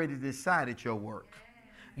already decided your work.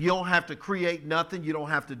 You don't have to create nothing. You don't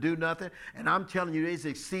have to do nothing. And I'm telling you, it's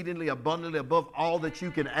exceedingly abundantly above all that you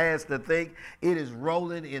can ask to think. It is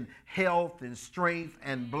rolling in health and strength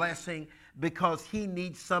and blessing, because he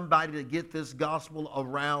needs somebody to get this gospel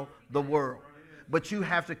around the world. But you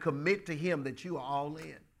have to commit to him that you are all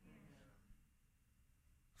in.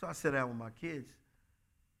 So I sat down with my kids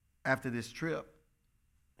after this trip.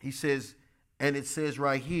 He says, and it says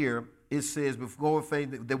right here, it says, before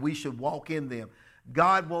faith, that we should walk in them.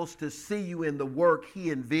 God wants to see you in the work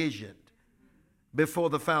he envisioned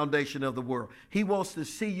before the foundation of the world. He wants to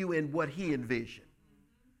see you in what he envisioned.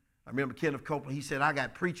 I remember Kenneth Copeland, he said, I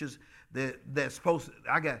got preachers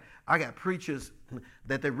I got preachers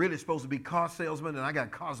that they're really supposed to be car salesmen, and I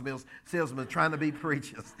got car salesmen trying to be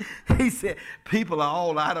preachers. He said, people are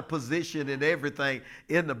all out of position in everything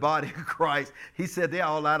in the body of Christ. He said they're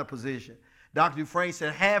all out of position. Dr. Dufresne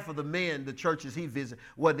said half of the men, the churches he visited,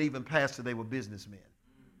 wasn't even pastors, they were businessmen.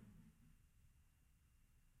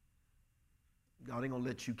 God ain't going to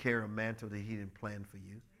let you carry a mantle that he didn't plan for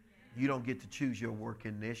you. You don't get to choose your work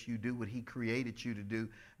in this. You do what he created you to do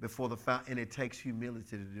before and it takes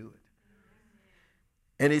humility to do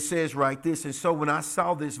it. And it says right this, and so when I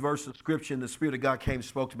saw this verse of scripture and the Spirit of God came and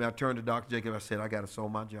spoke to me, I turned to Dr. Jacob, I said, I got to sow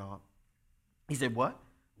my job. He said, what?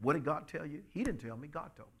 What did God tell you? He didn't tell me,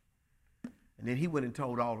 God told me. And then he went and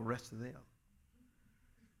told all the rest of them.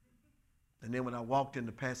 And then when I walked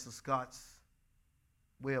into Pastor Scott's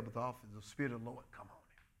Webb's office, the Spirit of the Lord, come on.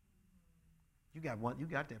 You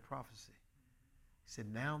got that prophecy. He said,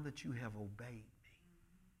 now that you have obeyed me,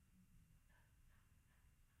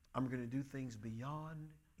 I'm going to do things beyond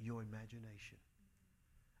your imagination.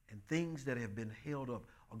 And things that have been held up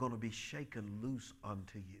are going to be shaken loose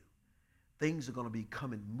unto you. Things are going to be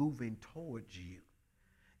moving towards you.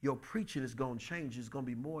 Your preaching is going to change. It's going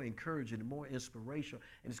to be more encouraging and more inspirational,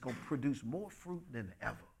 and it's going to produce more fruit than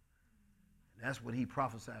ever. And that's what he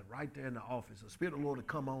prophesied right there in the office. The Spirit of the Lord to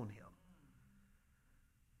come on him.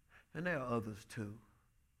 And there are others too.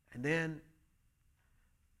 And then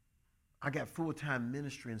I got full-time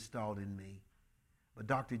ministry installed in me. But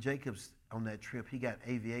Dr. Jacobs, on that trip, he got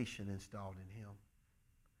aviation installed in him.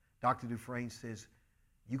 Dr. Dufresne says,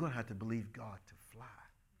 you're going to have to believe God to fly.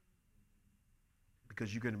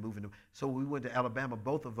 Because you're going to move into. So we went to Alabama.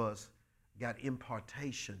 Both of us got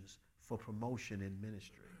impartations for promotion in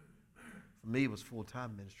ministry. For me, it was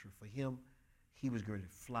full-time ministry. For him, he was going to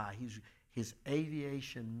fly. His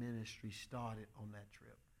aviation ministry started on that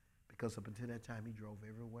trip. Because up until that time, he drove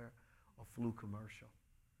everywhere or flew commercial.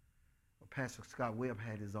 Well, Pastor Scott Webb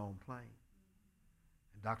had his own plane.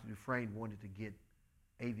 And Dr. Dufresne wanted to get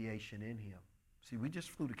aviation in him. See, we just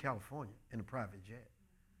flew to California in a private jet.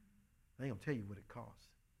 I ain't going to tell you what it costs.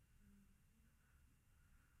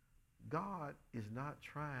 God is not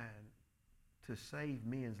trying to save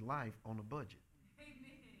men's life on a budget. Amen.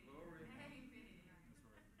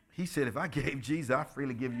 He said, if I gave Jesus, I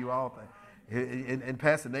freely give you all things. And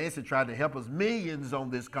Pastor Nancy tried to help us millions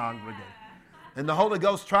on this congregation. And the Holy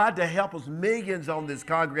Ghost tried to help us millions on this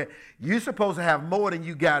congregation. You're supposed to have more than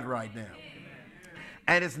you got right now.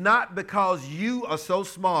 And it's not because you are so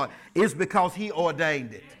smart. It's because he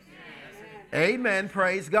ordained it. Amen.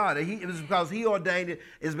 Praise God. It was because he ordained it.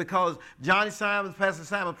 It's because Johnny Simons, Pastor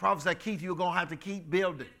Simon prophesied, Keith, you're going to have to keep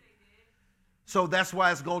building. So that's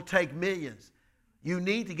why it's going to take millions. You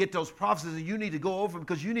need to get those prophecies and you need to go over them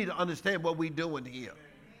because you need to understand what we're doing here.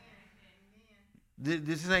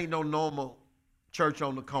 This ain't no normal church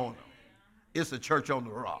on the corner. It's a church on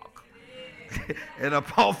the rock. And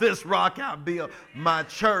upon this rock I build my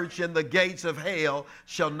church, and the gates of hell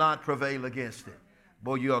shall not prevail against it.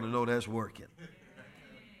 Boy, you ought to know that's working.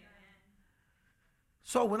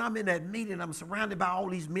 So when I'm in that meeting, I'm surrounded by all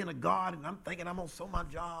these men of God, and I'm thinking I'm going to sew my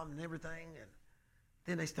job and everything. And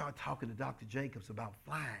then they start talking to Dr. Jacobs about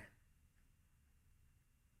flying.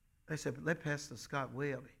 They said, let Pastor Scott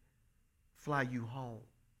Webb fly you home.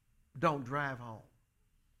 Don't drive home.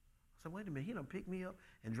 I said, wait a minute, he done picked me up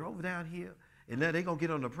and drove down here, and now they're going to get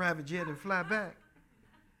on the private jet and fly back.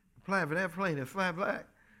 Fly for that plane and fly back.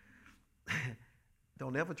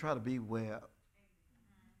 Don't ever try to be where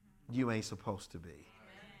you ain't supposed to be.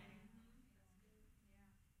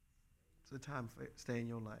 It's a time for stay in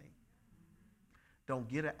your lane. Don't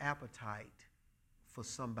get an appetite for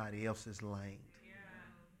somebody else's lane.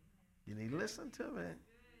 You need to listen to me.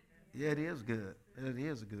 Yeah, it is good. It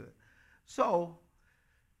is good. So,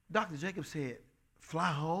 Dr. Jacobs said,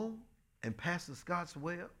 fly home, and Pastor Scott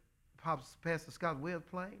Webb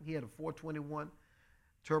plane, he had a 421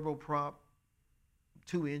 turboprop,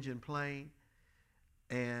 2-engine plane,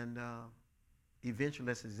 and eventually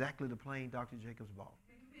that's exactly the plane Dr. Jacobs bought.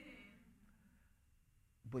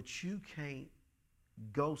 But you can't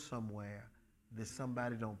go somewhere that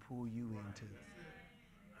somebody don't pull you into.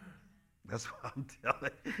 That's what I'm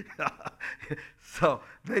telling you. So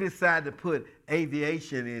they decided to put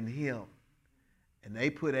aviation in him. And they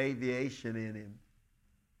put aviation in him.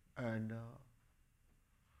 And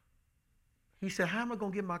he said, how am I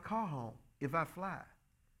going to get my car home if I fly?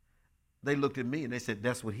 They looked at me and they said,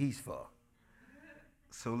 that's what he's for.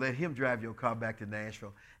 So let him drive your car back to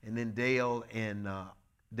Nashville. And then Dale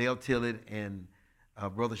Tillett and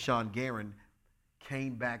Brother Sean Guerin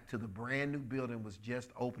came back to the brand new building, was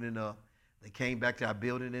just opening up. They came back to our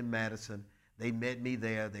building in Madison. They met me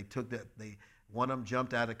there. One of them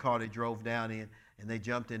jumped out of the car they drove down in, and they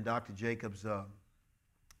jumped in Dr. Jacobs'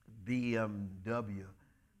 BMW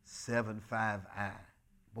 75i.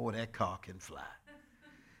 Boy, that car can fly.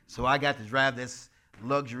 So I got to drive this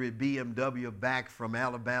luxury BMW back from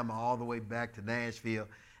Alabama all the way back to Nashville.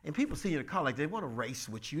 And people see you in the car like they want to race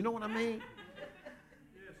with you. You know what I mean?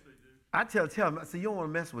 Yes, they do. I tell them, I say, you don't want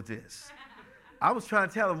to mess with this. I was trying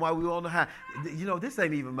to tell them while we were on the high, this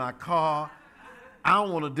ain't even my car. I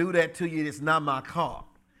don't want to do that to you. It's not my car.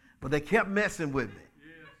 But they kept messing with me.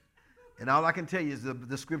 Yes. And all I can tell you is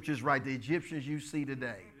the scripture's right. The Egyptians you see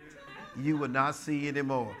today, you will not see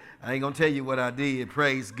anymore. I ain't going to tell you what I did,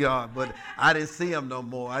 praise God. But I didn't see them no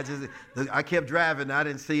more. I kept driving. I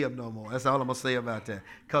didn't see them no more. That's all I'm going to say about that,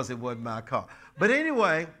 because it wasn't my car. But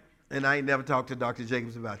anyway, and I ain't never talked to Dr.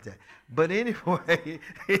 Jacobs about that. But anyway,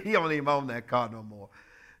 he don't even own that car no more.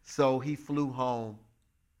 So he flew home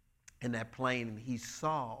in that plane, and he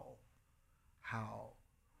saw how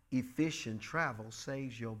efficient travel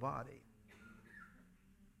saves your body.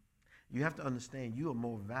 You have to understand you are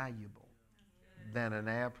more valuable than an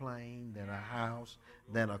airplane, than a house,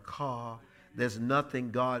 than a car, There's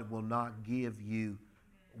nothing God will not give you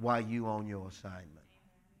while you on your assignment.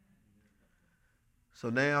 So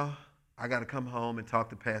now I got to come home and talk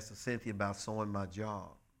to Pastor Cynthia about sewing my job.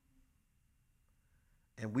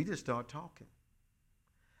 And we just start talking.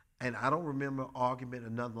 And I don't remember argument or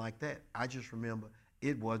nothing like that. I just remember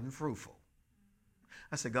it wasn't fruitful.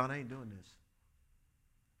 I said, God, I ain't doing this.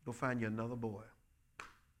 Go find you another boy.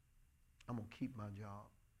 I'm going to keep my job.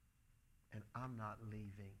 And I'm not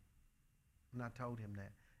leaving. And I told him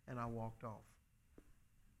that. And I walked off.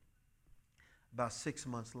 About 6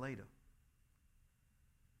 months later,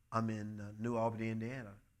 I'm in New Albany,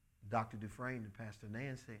 Indiana. Dr. Dufresne and Pastor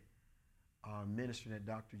Nancy are ministering at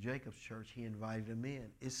Dr. Jacobs' church. He invited them in.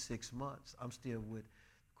 It's 6 months. I'm still with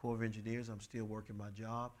Corps of Engineers. I'm still working my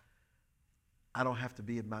job. I don't have to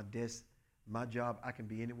be at my desk. My job, I can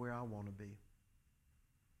be anywhere I want to be.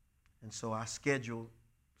 And so I scheduled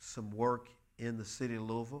some work in the city of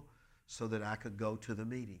Louisville so that I could go to the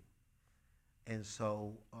meeting. And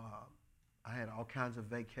so I had all kinds of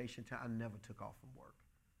vacation time. I never took off from work.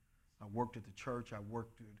 I worked at the church. I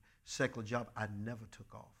worked at a secular job. I never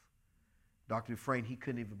took off. Dr. Dufresne, he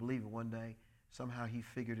couldn't even believe it. One day, somehow he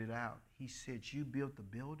figured it out. He said, you built the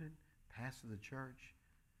building, pastored the church,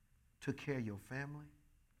 took care of your family,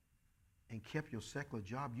 and kept your secular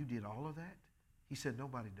job. You did all of that? He said,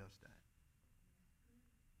 nobody does that.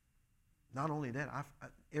 Not only that,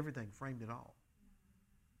 everything framed it all.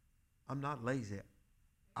 I'm not lazy.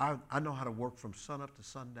 I know how to work from sun up to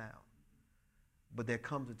sundown. But there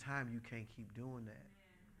comes a time you can't keep doing that.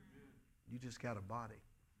 You just got a body.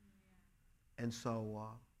 And so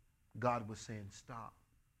God was saying, stop.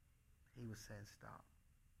 He was saying, stop.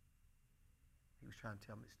 He was trying to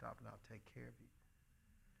tell me, stop, and I'll take care of you.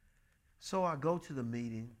 So I go to the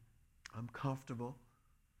meeting. I'm comfortable.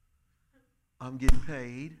 I'm getting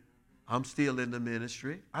paid. I'm still in the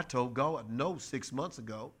ministry. I told God no 6 months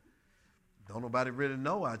ago. Don't nobody really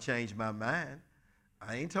know I changed my mind.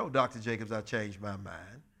 I ain't told Dr. Jacobs I changed my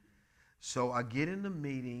mind. So I get in the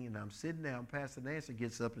meeting, and I'm sitting down. Pastor Nancy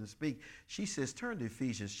gets up and speaks. She says, turn to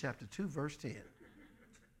Ephesians chapter 2, verse 10.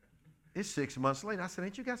 It's 6 months later. I said,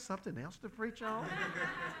 ain't you got something else to preach on?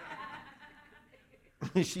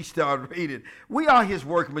 She started reading. We are his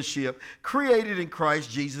workmanship, created in Christ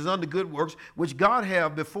Jesus unto good works, which God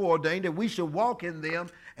have before ordained that we should walk in them.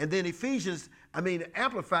 And then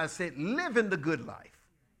Amplified said, living the good life.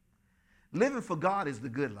 Living for God is the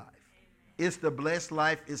good life. It's the blessed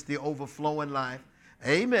life. It's the overflowing life.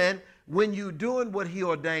 Amen. When you're doing what he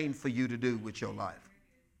ordained for you to do with your life.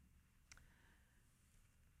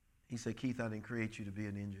 He said, Keith, I didn't create you to be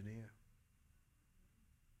an engineer.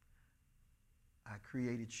 I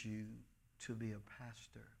created you to be a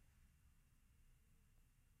pastor.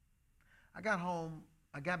 I got home.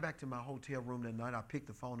 I got back to my hotel room that night. I picked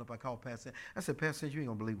the phone up. I called Pastor. I said, Pastor, you ain't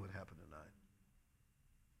going to believe what happened tonight.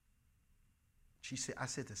 She said, I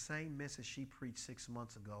said, the same message she preached 6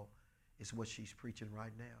 months ago is what she's preaching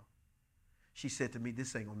right now. She said to me,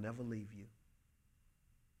 this ain't going to never leave you.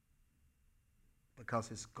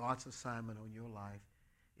 Because it's God's assignment on your life.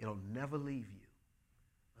 It'll never leave you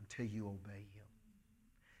until you obey him.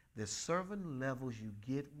 There's certain levels you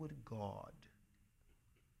get with God,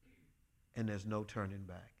 and there's no turning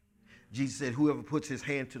back. Jesus said, whoever puts his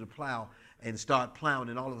hand to the plow and start plowing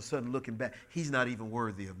and all of a sudden looking back, he's not even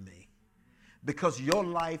worthy of me. Because your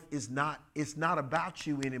life is not, it's not about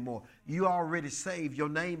you anymore. You already saved. Your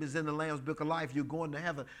name is in the Lamb's Book of Life. You're going to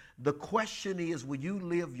heaven. The question is, will you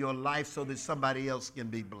live your life so that somebody else can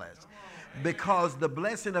be blessed? Because the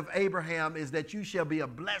blessing of Abraham is that you shall be a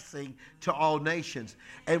blessing to all nations.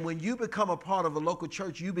 And when you become a part of a local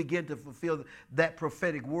church, you begin to fulfill that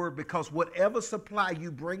prophetic word, because whatever supply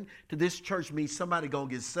you bring to this church means somebody's going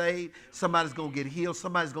to get saved, somebody's going to get healed,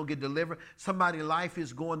 somebody's going to get delivered, somebody's life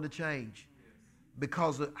is going to change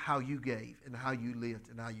because of how you gave and how you lived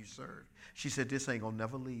and how you served. She said, this ain't going to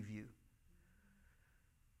never leave you.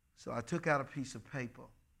 So I took out a piece of paper.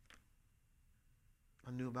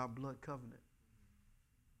 I knew about blood covenant.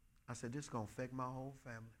 I said, this is going to affect my whole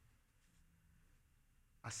family.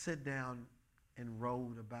 I sat down and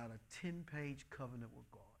wrote about a 10-page covenant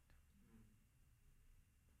with God.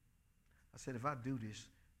 I said, if I do this,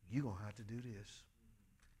 you're going to have to do this.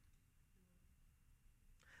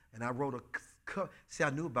 And I wrote I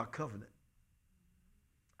knew about covenant.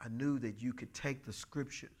 I knew that you could take the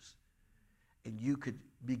scriptures and you could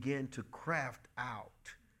begin to craft out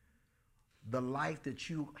the life that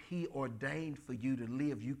he ordained for you to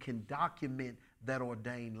live. You can document that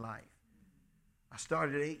ordained life. I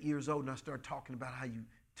started at 8 years old, and I started talking about how you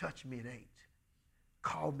touched me at 8.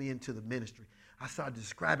 called me into the ministry. I started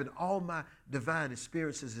describing all my divine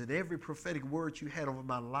experiences and every prophetic word you had over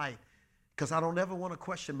my life, because I don't ever want to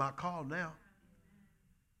question my call now.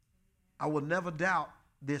 I will never doubt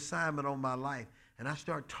the assignment on my life. And I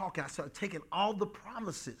started talking. I started taking all the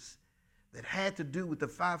promises that had to do with the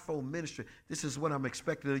fivefold ministry. This is what I'm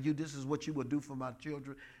expecting of you. This is what you will do for my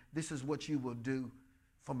children. This is what you will do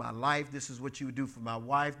for my life. This is what you would do for my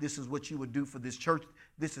wife. This is what you would do for this church.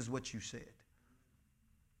 This is what you said.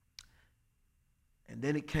 And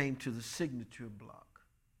then it came to the signature block.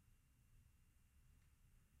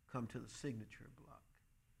 Come to the signature block.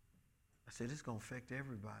 I said, it's going to affect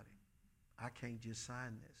everybody. I can't just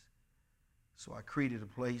sign this. So I created a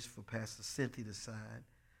place for Pastor Cynthia to sign.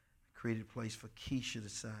 I created a place for Keisha to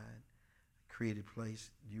sign. I created a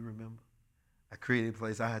place, do you remember? I created a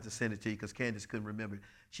place. I had to send it to you because Candace couldn't remember it.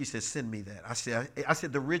 She said, send me that. I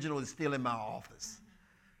said, the original is still in my office.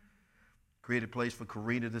 Created a place for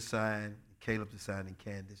Karina to sign, Caleb to sign, and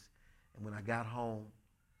Candace. And when I got home,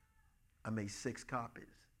 I made 6 copies.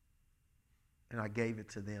 And I gave it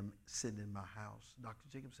to them sitting in my house. Dr.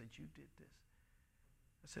 Jacob said, you did this.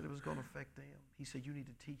 I said, it was going to affect them. He said, you need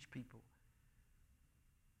to teach people.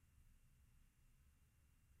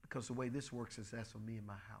 Because the way this works is that's for me and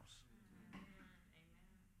my house.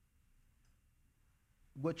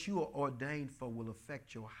 What you are ordained for will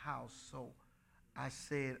affect your house. So I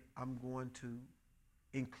said, I'm going to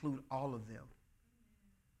include all of them.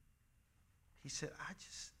 He said,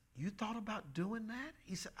 you thought about doing that?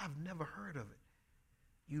 He said, I've never heard of it.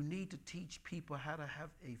 You need to teach people how to have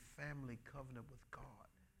a family covenant with God.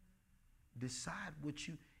 Decide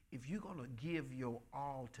if you're going to give your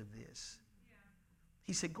all to this. Yeah.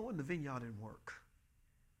 He said, go in the vineyard and work.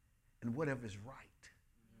 And whatever is right.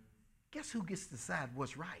 Guess who gets to decide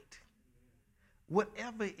what's right?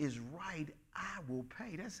 Whatever is right, I will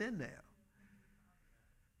pay. That's in there.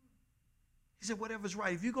 He said, whatever's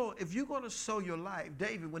right. If you're going to sow your life,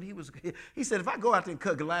 David, when he said, if I go out there and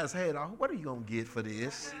cut Goliath's head off, what are you going to get for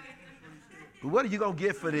this? What are you going to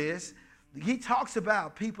get for this? He talks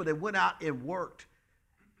about people that went out and worked.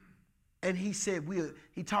 And he said,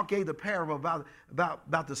 gave the parable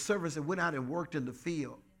about the servants that went out and worked in the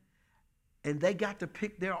field. And they got to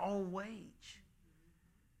pick their own wage.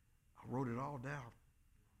 I wrote it all down.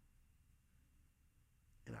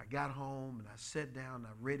 And I got home and I sat down and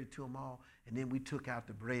I read it to them all. And then we took out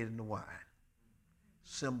the bread and the wine,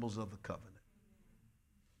 symbols of the covenant.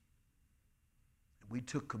 And we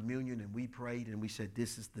took communion and we prayed and we said,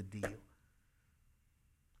 this is the deal.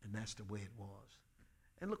 And that's the way it was.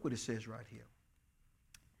 And look what it says right here.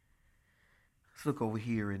 Let's look over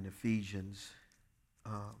here in Ephesians.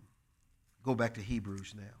 Go back to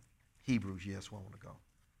Hebrews now. Hebrews, yes, where I want to go.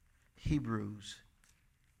 Hebrews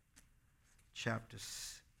chapter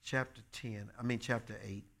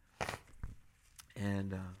 8.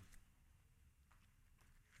 And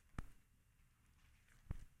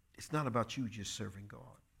it's not about you just serving God.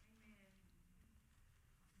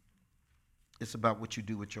 It's about what you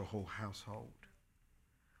do with your whole household.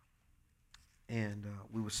 And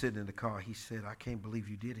we were sitting in the car. He said, I can't believe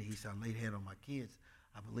you did it. He said, I laid hand on my kids.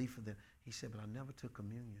 I believe for them. He said, but I never took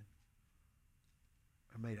communion.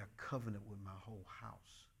 I made a covenant with my whole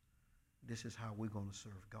house. This is how we're going to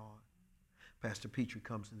serve God. Pastor Petrie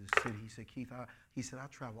comes to this city. He said, Keith, I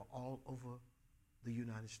travel all over the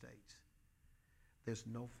United States. There's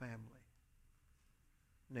no family.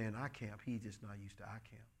 Now in our camp, he's just not used to our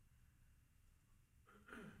camp,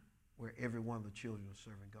 where every one of the children are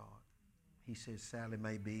serving God. He says Sally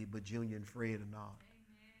may be, but Junior and Fred are not.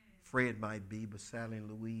 Amen. Fred might be, but Sally and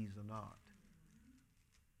Louise are not.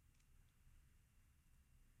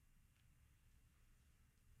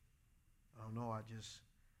 I don't know,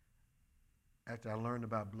 after I learned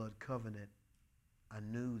about blood covenant, I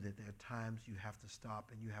knew that there are times you have to stop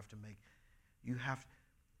and you have to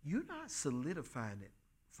you're not solidifying it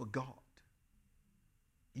for God.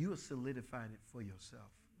 You are solidifying it for yourself.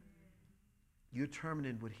 You're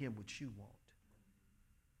determining with him what you want.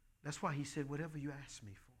 That's why he said, whatever you ask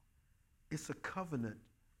me for. It's a covenant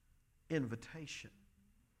invitation.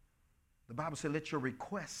 The Bible said, let your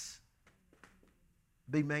requests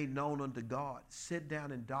be made known unto God. Sit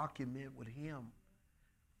down and document with him.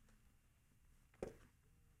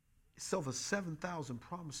 It's over 7,000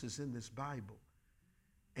 promises in this Bible.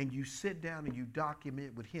 And you sit down and you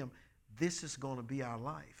document with him, this is going to be our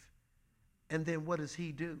life. And then what does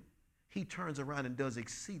he do? He turns around and does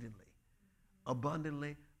exceedingly,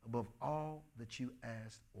 abundantly, above all that you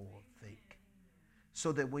ask or think.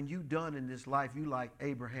 So that when you're done in this life, you like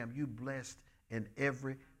Abraham, you blessed in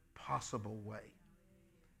every possible way.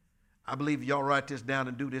 I believe y'all write this down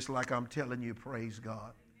and do this like I'm telling you, praise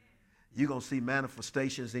God. You're going to see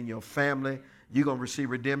manifestations in your family. You're going to receive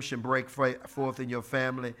redemption break forth in your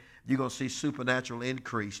family. You're going to see supernatural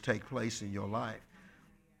increase take place in your life.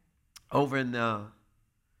 Over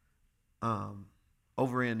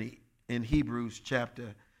in Hebrews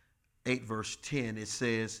chapter 8, verse 10, it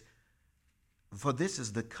says, "For this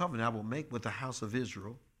is the covenant I will make with the house of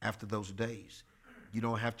Israel after those days." You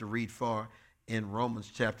don't have to read far in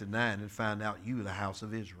Romans chapter 9 and find out you are the house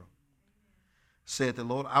of Israel. Said the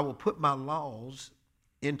Lord, "I will put my laws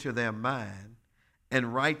into their mind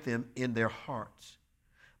and write them in their hearts."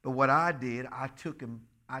 But what I did, I took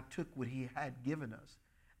what he had given us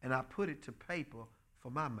and I put it to paper for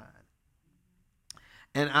my mind.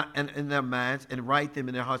 And in their minds, and write them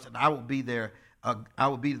in their hearts, and I will be to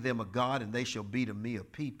them a God, and they shall be to me a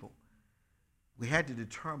people. We had to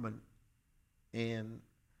determine, and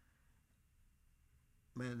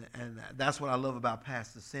that's what I love about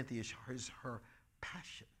Pastor Cynthia, is her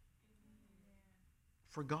passion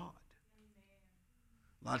for God.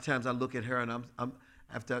 A lot of times I look at her, and I'm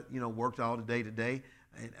after worked all the day today,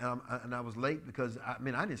 and I was late because I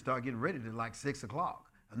didn't start getting ready till like 6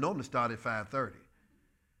 o'clock. I normally start at 5:30.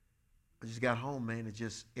 I just got home, man, and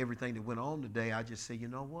just everything that went on today, I just said, you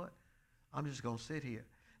know what? I'm just going to sit here.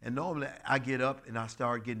 And normally I get up and I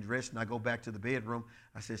start getting dressed and I go back to the bedroom.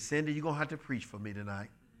 I said, Cindy, you're going to have to preach for me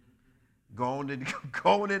tonight. Go on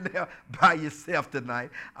in there by yourself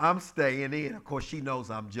tonight. I'm staying in. Of course, she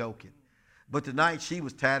knows I'm joking. But tonight she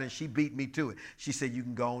was tired and she beat me to it. She said, you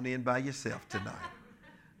can go on in by yourself tonight.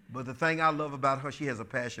 But the thing I love about her, she has a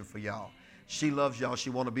passion for y'all. She loves y'all.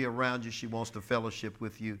 She wants to be around you. She wants to fellowship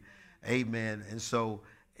with you. Amen. And so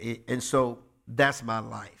that's my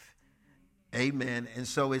life. Amen. And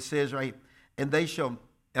so it says right, and they shall,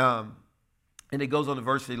 and it goes on to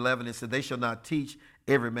verse 11. It said, they shall not teach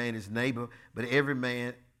every man his neighbor, but every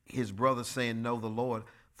man his brother, saying, know the Lord,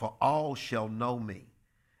 for all shall know me.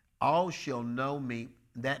 All shall know me.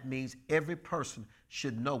 That means every person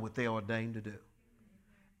should know what they are ordained to do.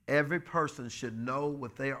 Every person should know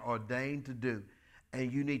what they are ordained to do.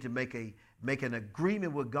 And you need to make an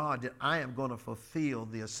agreement with God that I am going to fulfill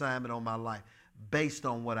the assignment on my life based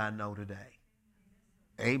on what I know today.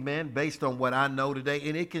 Amen. Based on what I know today.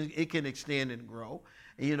 And it can extend and grow.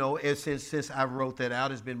 Since I wrote that out,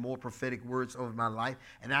 there's been more prophetic words over my life,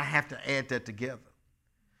 and I have to add that together.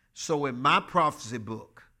 So in my prophecy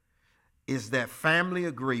book is that family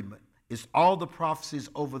agreement. It's all the prophecies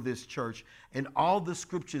over this church and all the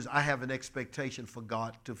scriptures I have an expectation for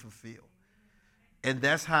God to fulfill. And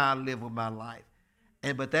that's how I live with my life.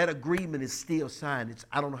 But that agreement is still signed.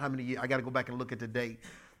 I don't know how many years. I got to go back and look at the date.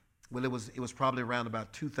 Well, it was probably around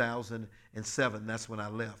about 2007. That's when I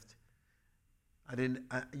left.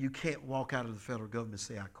 You can't walk out of the federal government and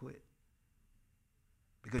say I quit.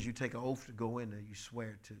 Because you take an oath to go in there. You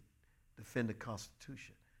swear to defend the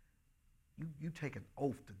Constitution. You take an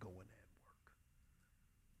oath to go in there and work.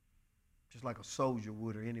 Just like a soldier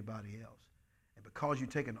would or anybody else. And because you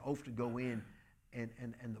take an oath to go in, and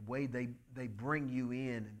the way they bring you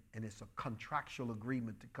in, and it's a contractual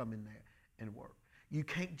agreement to come in there and work. You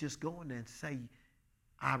can't just go in there and say,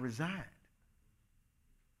 I resigned.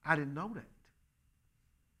 I didn't know that.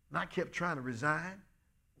 And I kept trying to resign.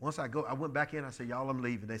 Once I went back in, I said, y'all, I'm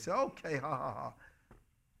leaving. They said, okay, ha, ha, ha.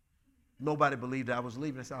 Nobody believed I was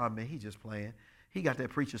leaving. I said, oh, man, he's just playing. He got that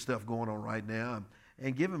preacher stuff going on right now.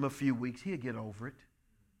 And give him a few weeks, he'll get over it.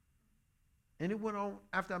 And it went on,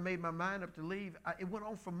 after I made my mind up to leave, it went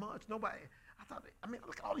on for months. Look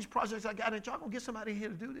at all these projects I got, and y'all gonna get somebody here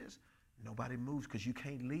to do this. Nobody moves because you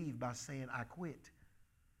can't leave by saying I quit.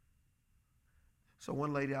 So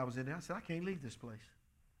one lady I was in there, I said, I can't leave this place.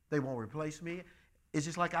 They won't replace me. It's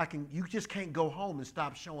just like you just can't go home and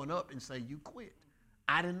stop showing up and say you quit.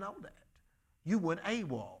 I didn't know that. You went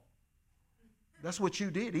AWOL. That's what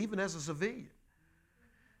you did, even as a civilian.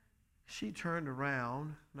 She turned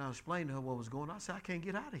around, and I explained to her what was going on. I said, I can't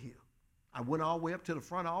get out of here. I went all the way up to the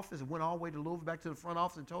front office and went all the way to Louisville, back to the front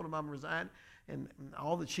office and told them I'm resigning. And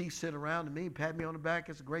all the chiefs sit around to me, pat me on the back.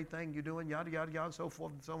 It's a great thing you're doing, yada, yada, yada, and so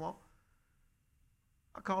forth and so on.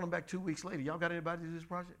 I called them back 2 weeks later. Y'all got anybody to do this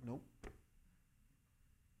project? Nope.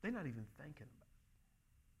 They're not even thinking about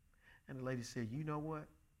it. And the lady said, you know what?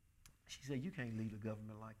 She said, you can't leave the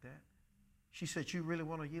government like that. She said, you really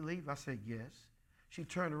want to leave? I said, yes. She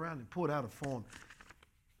turned around and pulled out a form.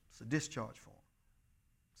 It's a discharge form.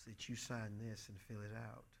 Said, you sign this and fill it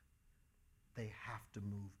out. They have to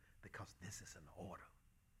move because this is an order.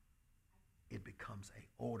 It becomes an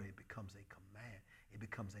order. It becomes a command. It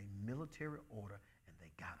becomes a military order, and they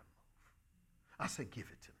got to move. I said, give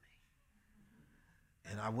it to me.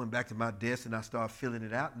 And I went back to my desk and I started filling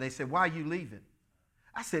it out. And they said, why are you leaving?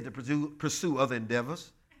 I said to pursue other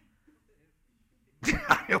endeavors.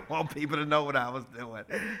 I didn't want people to know what I was doing.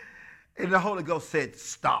 And the Holy Ghost said,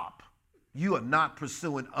 stop. You are not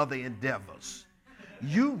pursuing other endeavors.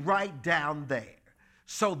 You write down there.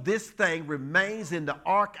 So this thing remains in the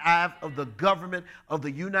archive of the government of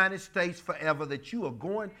the United States forever, that you are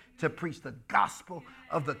going to preach the gospel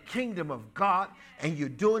of the kingdom of God, and you're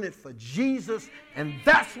doing it for Jesus, and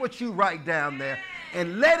that's what you write down there.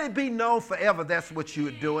 And let it be known forever that's what you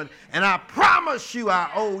are doing. And I promise you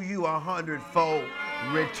I owe you 100-fold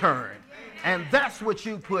return. And that's what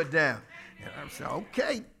you put down. And I said,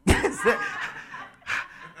 okay.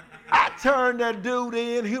 I turned that dude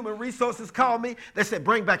in. Human Resources called me. They said,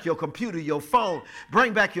 bring back your computer, your phone,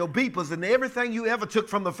 bring back your beepers, and everything you ever took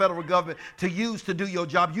from the federal government to use to do your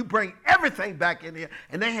job. You bring everything back in here.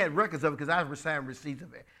 And they had records of it because I signed receipts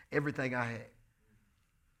of it, everything I had.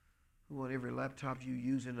 We want every laptop you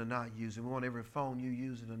using or not using. We want every phone you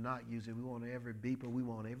using or not using. We want every beeper. We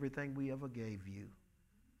want everything we ever gave you.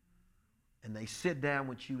 And they sit down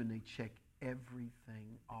with you and they check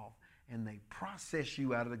everything off. And they process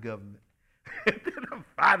you out of the government.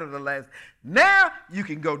 Out of the last. Now you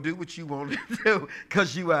can go do what you want to do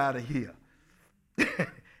because you out of here.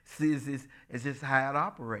 See, it's just how it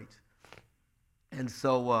operates. And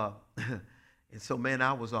so, man,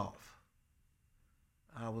 I was off.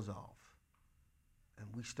 And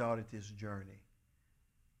we started this journey.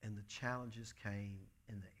 And the challenges came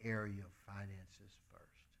in the area of finances first.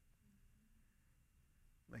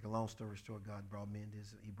 Make a long story short, God brought me in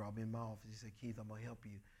this. He brought me in my office. He said, Keith, I'm going to help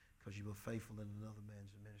you because you were faithful in another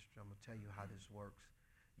man's ministry. I'm going to tell you how this works.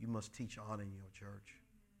 You must teach honor in your church.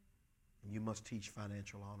 And you must teach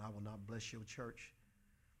financial honor. I will not bless your church.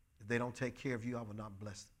 If they don't take care of you, I will not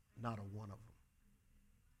bless not a one of them.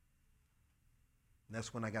 And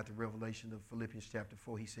that's when I got the revelation of Philippians chapter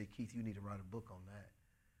 4. He said, Keith, you need to write a book on that,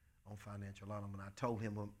 on financial honor. When I told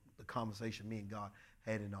him the conversation me and God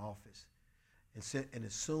had in the office. And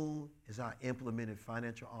as soon as I implemented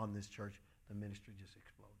financial honor in this church, the ministry just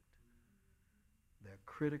exploded. There are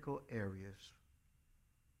critical areas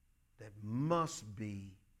that must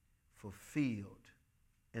be fulfilled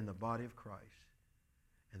in the body of Christ.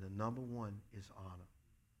 And the number one is honor.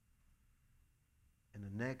 And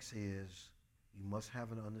the next is you must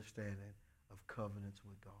have an understanding of covenants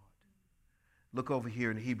with God. Look over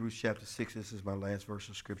here in Hebrews chapter 6. This is my last verse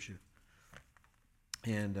of Scripture.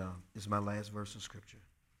 And this is my last verse of Scripture.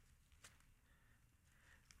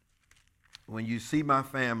 When you see my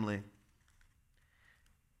family,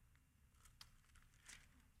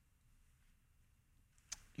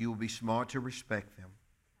 you will be smart to respect them.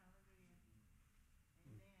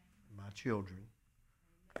 My children.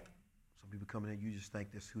 Some people come in and you just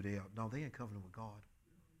think that's who they are. No, they ain't covenant with God.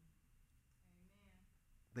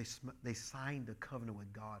 They signed a covenant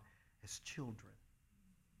with God as children.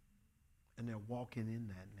 And they're walking in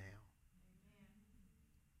that now.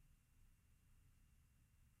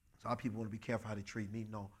 So our people want to be careful how they treat me.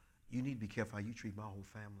 No, you need to be careful how you treat my whole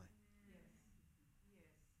family.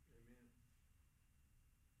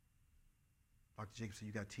 Dr. Jacob said,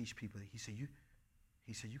 you got to teach people. He said, you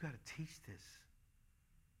got to teach this.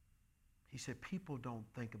 He said, people don't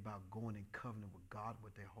think about going in covenant with God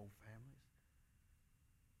with their whole families.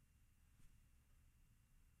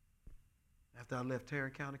 After I left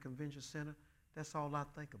Tarrant County Convention Center, that's all I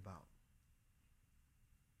think about.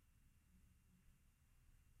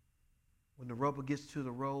 When the rubber gets to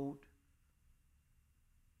the road,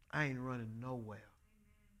 I ain't running nowhere.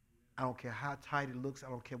 I don't care how tight it looks. I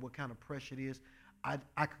don't care what kind of pressure it is. I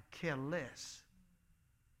could care less.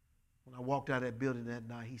 When I walked out of that building that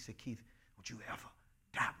night, he said, Keith, don't you ever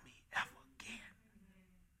doubt me ever again.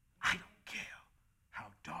 I don't care how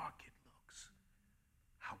dark it looks,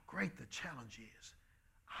 how great the challenge is.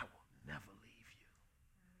 I will never leave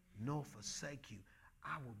you, nor forsake you.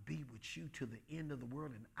 I will be with you to the end of the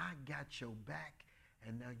world, and I got your back.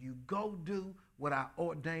 And now you go do what I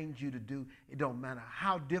ordained you to do. It don't matter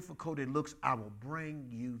how difficult it looks, I will bring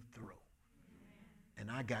you through. And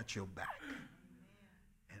I got your back.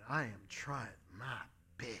 And I am trying my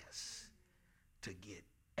best to get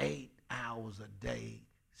 8 hours a day,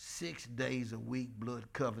 6 days a week,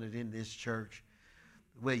 blood covenant in this church,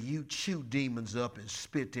 where you chew demons up and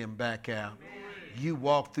spit them back out. You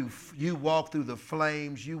walk through the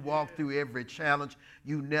flames. You walk through every challenge.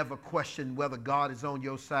 You never question whether God is on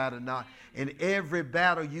your side or not. In every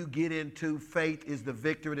battle you get into, faith is the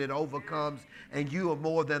victory that overcomes, and you are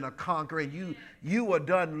more than a conqueror. And you are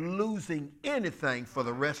done losing anything for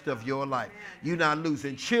the rest of your life. You're not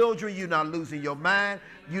losing children. You're not losing your mind.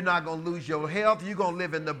 You're not going to lose your health. You're going to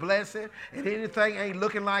live in the blessing. And anything ain't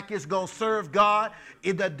looking like it's going to serve God.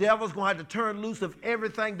 The devil's going to have to turn loose of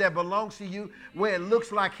everything that belongs to you where it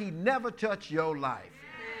looks like he never touched your life.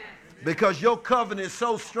 Because your covenant is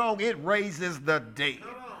so strong, it raises the dead.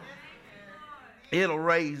 It'll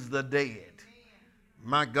raise the dead.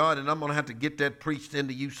 My God, and I'm going to have to get that preached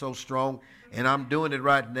into you so strong. And I'm doing it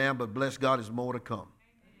right now, but bless God, there's more to come.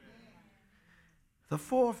 The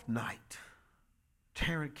fourth night,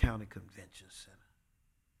 Tarrant County Convention Center.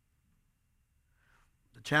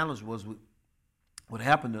 The challenge was what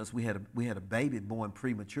happened to us. We had a baby born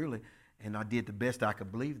prematurely, and I did the best I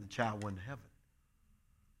could believe. The child went to heaven.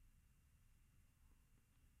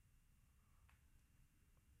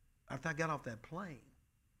 After I got off that plane,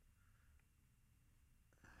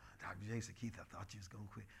 Dr. J said, Keith, I thought you was going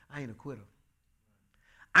to quit. I ain't a quitter.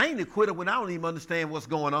 I ain't a quitter when I don't even understand what's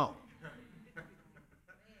going on.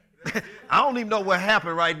 I don't even know what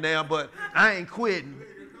happened right now, but I ain't quitting.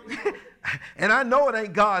 And I know it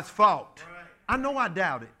ain't God's fault. I know I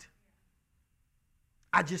doubted.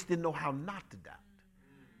 I just didn't know how not to doubt.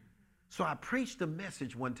 So I preached a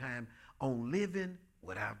message one time on living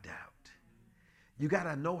without doubt. You got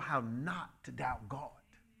to know how not to doubt God.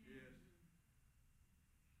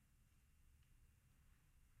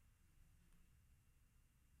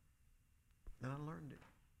 And I learned it.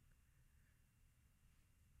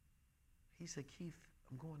 He said, Keith,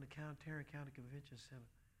 I'm going to Tarrant County Convention Center.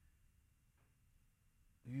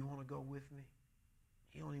 Do you want to go with me?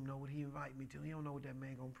 He don't even know what he invited me to. He don't know what that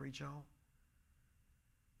man going to preach on.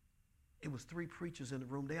 It was 3 preachers in the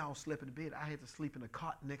room. They all slept in the bed. I had to sleep in a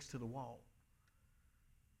cot next to the wall.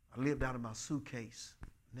 I lived out of my suitcase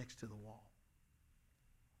next to the wall.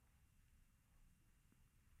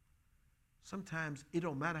 Sometimes it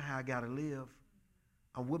don't matter how I got to live.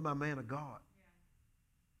 I'm with my man of God.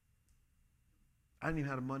 I didn't even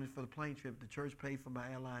have the money for the plane trip. The church paid for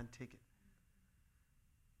my airline ticket.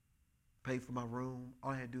 Paid for my room.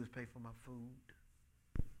 All I had to do was pay for my food.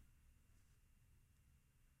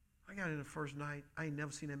 I got in the first night. I ain't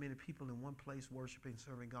never seen that many people in one place worshiping,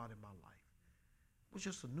 serving God in my life. It was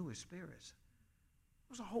just a new experience.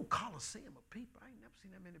 It was a whole coliseum of people. I ain't never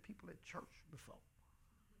seen that many people at church before.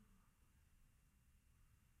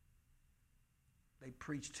 They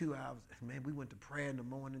preached 2 hours. Man, we went to prayer in the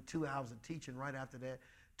morning, 2 hours of teaching right after that,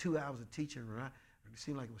 2 hours of teaching. Right? It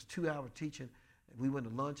seemed like it was 2 hours teaching. We went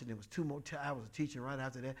to lunch, and there was 2 more hours of teaching right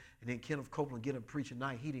after that. And then Kenneth Copeland get up preaching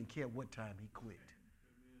night. He didn't care what time he quit.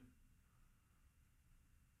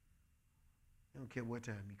 He don't care what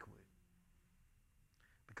time he quit.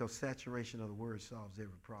 Because saturation of the word solves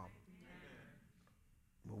every problem.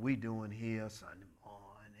 What we doing here Sunday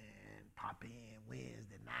morning, pop in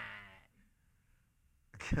Wednesday night.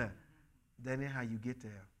 That ain't how you get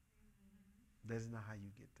there. That's not how you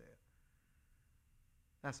get there.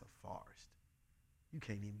 That's a forest. You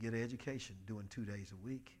can't even get an education doing 2 days a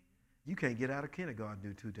week. You can't get out of kindergarten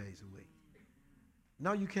doing 2 days a week.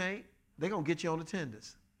 No, you can't. They're going to get you on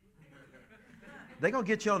attendance. They're going to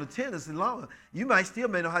get you on attendance and longer. You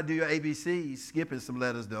may know how to do your ABCs, skipping some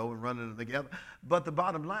letters, though, and running them together. But the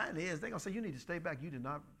bottom line is they're going to say, you need to stay back. You did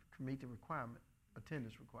not meet the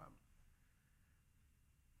attendance requirement.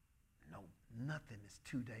 No, nothing is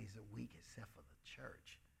 2 days a week except for the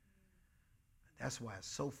church. That's why it's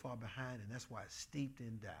so far behind, and that's why it's steeped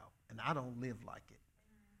in doubt. And I don't live like it.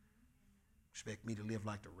 Expect me to live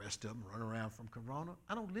like the rest of them, run around from Corona?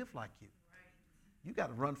 I don't live like you. You got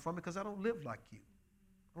to run from it because I don't live like you.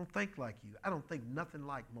 I don't think like you. I don't think nothing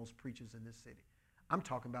like most preachers in this city. I'm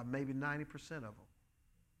talking about maybe 90% of them.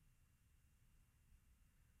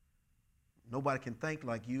 Nobody can think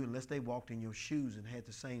like you unless they walked in your shoes and had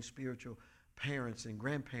the same spiritual parents and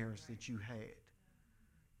grandparents that you had.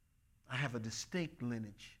 I have a distinct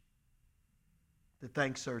lineage that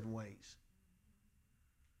thinks certain ways.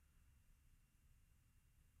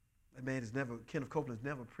 That man Kenneth Copeland has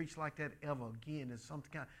never preached like that ever again. There's some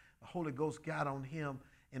kind, the Holy Ghost got on him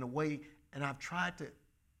in a way, and I've tried to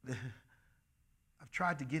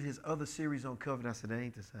get his other series on cover, and I said, it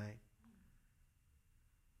ain't the same.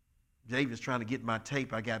 David's trying to get my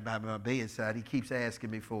tape I got by my bedside. He keeps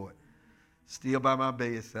asking me for it. Still by my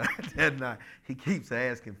bedside that night. He keeps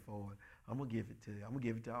asking for it. I'm going to give it to you. I'm going to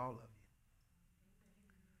give it to all of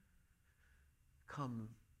you.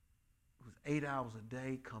 It was 8 hours a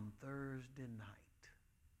day, come Thursday night.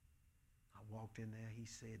 walked in there. He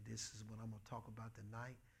said, this is what I'm going to talk about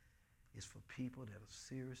tonight. It's for people that are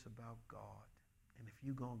serious about God. And if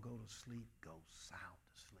you're going to go to sleep, go sound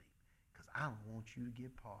asleep. Because I don't want you to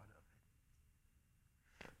get part of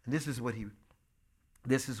it. And this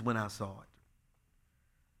is when I saw it.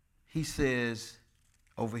 He says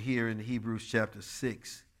over here in Hebrews chapter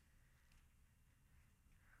 6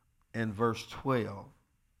 and verse 12,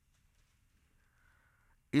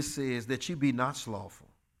 it says that you be not slothful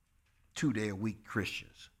to their weak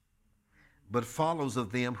Christians, but follows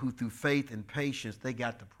of them who through faith and patience, they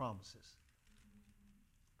got the promises.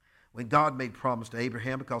 When God made promise to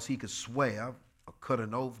Abraham, because he could swear or cut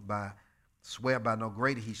an oath by, swear by no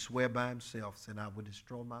greater, he swear by himself, saying, I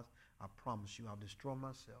promise you, I'll destroy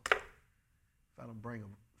myself. If I don't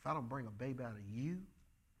bring a baby out of you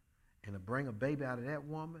and to bring a baby out of that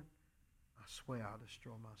woman, I swear I'll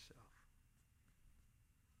destroy myself.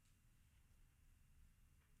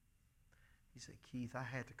 He said, Keith, I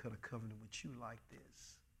had to cut a covenant with you like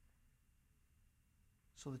this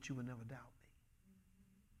so that you would never doubt me.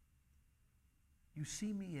 You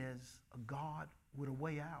see me as a God with a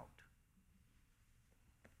way out.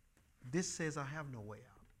 This says I have no way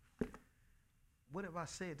out. What have I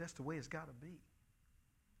said? That's the way it's got to be.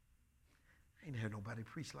 I ain't heard nobody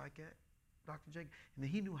preach like that, Dr. Jacob. And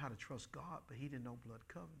he knew how to trust God, but he didn't know blood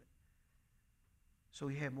covenant. So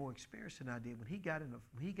he had more experience than I did. When he got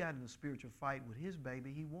in a spiritual fight with his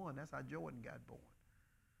baby, he won. That's how Jordan got born.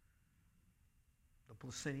 The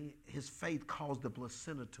placenta, his faith caused the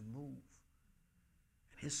placenta to move.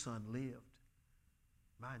 And his son lived.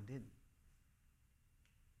 Mine didn't.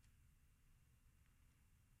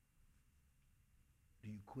 Do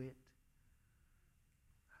you quit?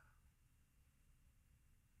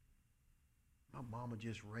 My mama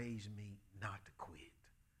just raised me not to quit.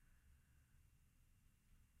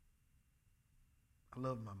 I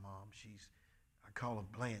love my mom. I call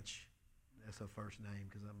her Blanche. That's her first name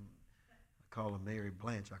because I call her Mary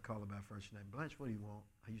Blanche. I call her by first name. Blanche, what do you want?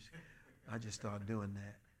 I just started doing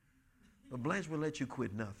that. But Blanche will let you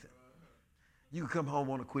quit nothing. You come home,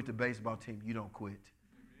 want to quit the baseball team. You don't quit.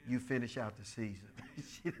 You finish out the season.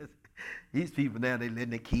 These people now, they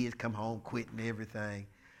letting their kids come home quitting everything.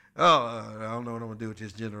 Oh, I don't know what I'm going to do with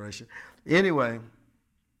this generation. Anyway,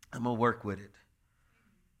 I'm going to work with it.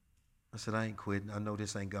 I said, I ain't quitting. I know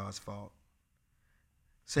this ain't God's fault.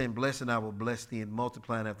 Saying, blessing, I will bless thee, and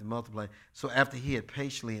multiplying after multiplying. So after he had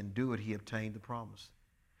patiently endured, he obtained the promise.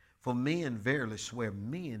 For men verily swear,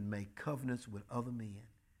 men make covenants with other men,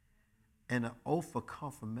 and an oath for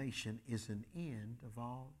confirmation is an end of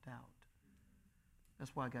all doubt.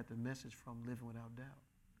 That's why I got the message from Living Without Doubt.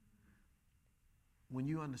 When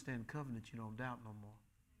you understand covenant, you don't doubt no more,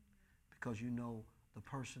 because you know the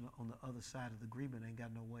person on the other side of the agreement ain't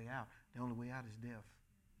got no way out. The only way out is death.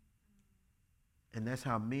 And that's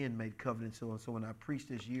how men made covenants. So when I preached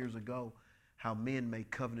this years ago, how men made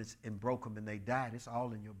covenants and broke them and they died, it's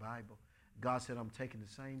all in your Bible. God said, I'm taking the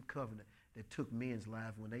same covenant that took men's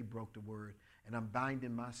lives when they broke the word, and I'm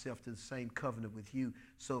binding myself to the same covenant with you.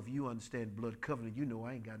 So if you understand blood covenant, you know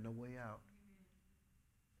I ain't got no way out.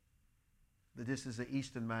 That this is an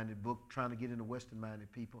Eastern-minded book trying to get into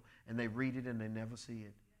Western-minded people, and they read it and they never see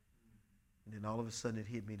it. And then all of a sudden it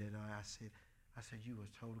hit me that I said, you was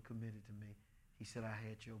totally committed to me. He said, I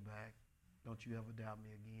had your back. Don't you ever doubt me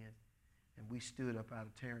again. And we stood up out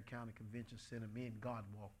of Tarrant County Convention Center. Me and God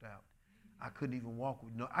walked out. I couldn't even walk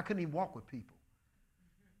with people.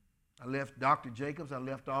 I left Dr. Jacobs. I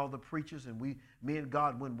left all the preachers, and me and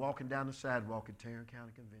God went walking down the sidewalk at Tarrant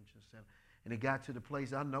County Convention Center. And it got to the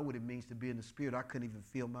place, I know what it means to be in the spirit. I couldn't even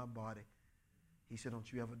feel my body. He said,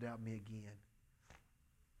 don't you ever doubt me again.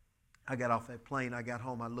 I got off that plane. I got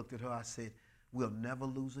home. I looked at her. I said, we'll never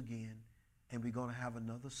lose again, and we're going to have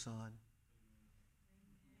another son.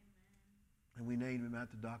 And we named him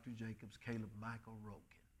after Dr. Jacobs, Caleb Michael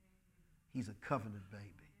Roken. He's a covenant baby.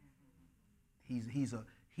 He's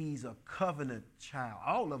a covenant child.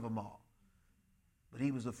 All of them are. But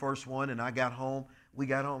he was the first one, and I got home. We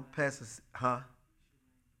got home past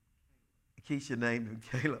Keisha named him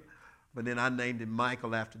Caleb. But then I named him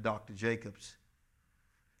Michael after Dr. Jacobs.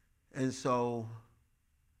 And so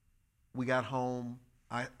we got home.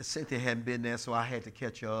 Cynthia hadn't been there, so I had to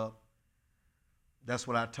catch her up. That's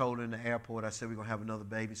what I told her in the airport. I said, we're going to have another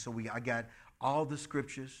baby. So I got all the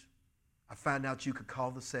scriptures. I found out you could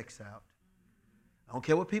call the sex out. I don't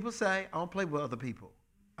care what people say. I don't play with other people.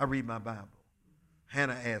 I read my Bible.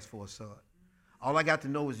 Hannah asked for a son. All I got to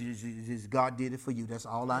know is God did it for you. That's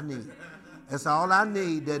all I need. That's all I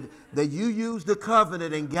need, that you used the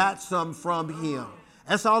covenant and got some from him.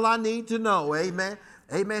 That's all I need to know. Amen.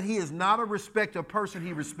 Amen. He is not a respecter of person.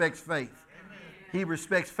 He respects faith. He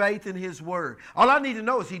respects faith in his word. All I need to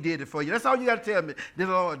know is he did it for you. That's all you got to tell me. The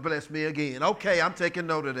Lord bless me again. Okay, I'm taking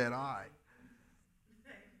note of that. All right.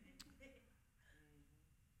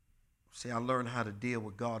 See, I learned how to deal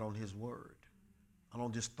with God on his word. I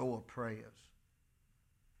don't just throw up prayers.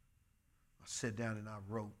 I sat down and I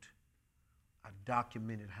wrote. I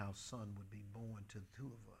documented how son would be born to the two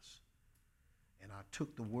of us. And I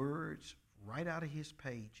took the words right out of his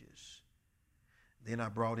pages. Then I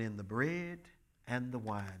brought in the bread and the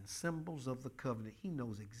wine, symbols of the covenant. He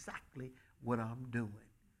knows exactly what I'm doing.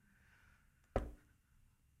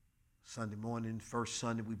 Sunday morning, first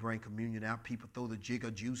Sunday, we bring communion out. People throw the jig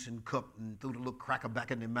of juice and cup and throw the little cracker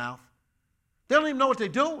back in their mouth. They don't even know what they're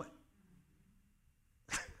doing.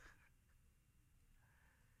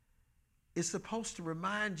 It's supposed to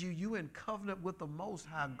remind you you're in covenant with the Most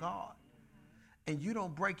High God. And you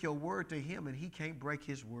don't break your word to him, and he can't break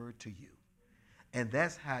his word to you. And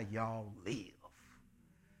that's how y'all live.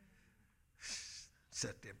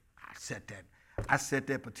 I set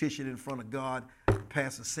that petition in front of God.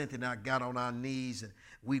 Pastor Cynthia and I got on our knees, and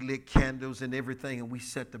we lit candles and everything, and we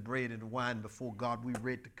set the bread and the wine before God. We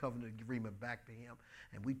read the covenant agreement back to him,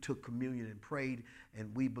 and we took communion and prayed,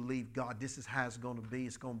 and we believed, God, this is how it's going to be.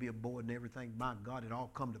 It's going to be a board and everything. My God, it all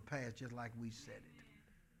come to pass just like we said it.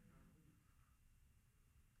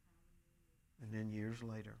 And then years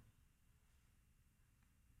later,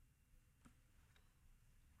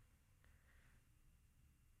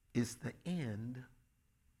 it's the end.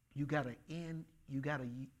 You gotta end. You gotta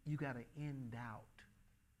end out.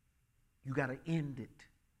 You gotta end it.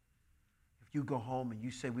 If you go home and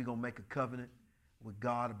you say we're gonna make a covenant with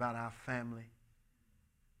God about our family,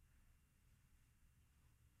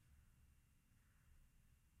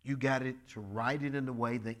 you got it to write it in the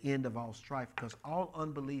way, the end of all strife, because all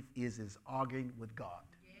unbelief is arguing with God.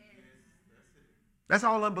 That's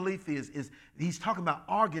all unbelief is he's talking about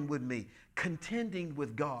arguing with me, contending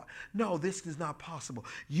with God. No, this is not possible.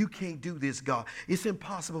 You can't do this, God. It's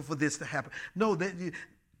impossible for this to happen. No, that he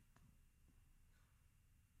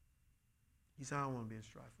said, I don't want to be in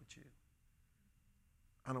strife with you.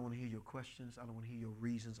 I don't want to hear your questions. I don't want to hear your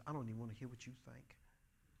reasons. I don't even want to hear what you think.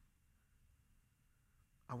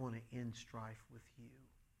 I want to end strife with you,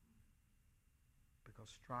 because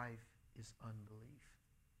strife is unbelief.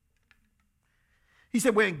 He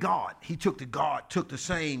said, when God, he took the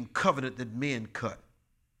same covenant that men cut,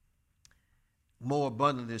 more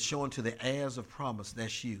abundantly showing to the heirs of promise,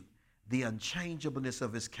 that's you, the unchangeableness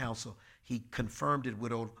of his counsel. He confirmed it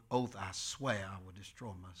with oath, I swear I will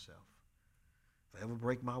destroy myself, if I ever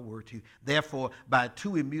break my word to you. Therefore, by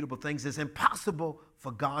two immutable things, it's impossible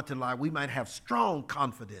for God to lie. We might have strong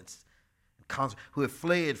confidence, who have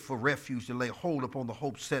fled for refuge to lay hold upon the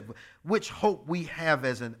hope set, which hope we have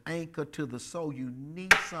as an anchor to the soul. You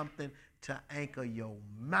need something to anchor your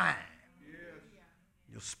mind. Yes.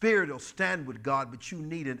 Your spirit will stand with God, but you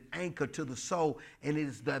need an anchor to the soul, and it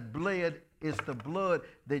is that blood, it's the blood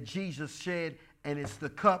that Jesus shed, and it's the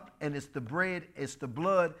cup, and it's the bread, it's the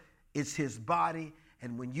blood, it's his body.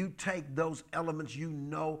 And when you take those elements, you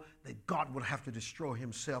know that God will have to destroy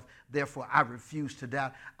himself. Therefore, I refuse to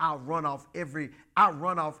doubt. I'll run off every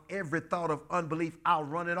thought of unbelief. I'll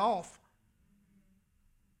run it off.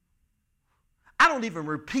 I don't even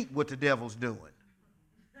repeat what the devil's doing.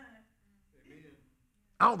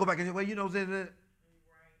 I don't go back and say, well, you know,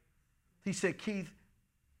 he said, Keith,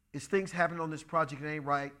 is things happening on this project that ain't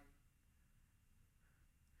right?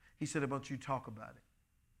 He said, I want you to talk about it.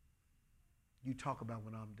 You talk about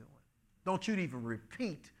what I'm doing. Don't you even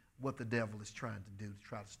repeat what the devil is trying to do to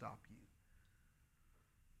try to stop you.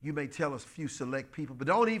 You may tell us a few select people, but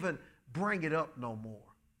don't even bring it up no more.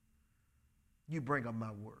 You bring up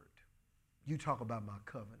my word. You talk about my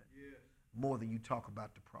covenant more than you talk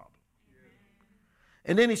about the problem.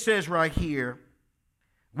 And then he says right here,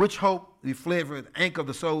 which hope we fled for the anchor of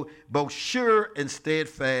the soul, both sure and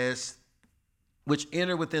steadfast, which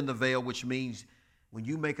enter within the veil, which means when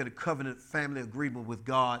you make a covenant family agreement with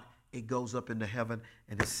God, it goes up into heaven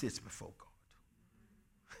and it sits before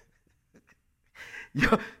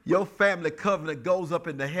God. Your family covenant goes up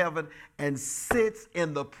into heaven and sits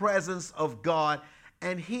in the presence of God,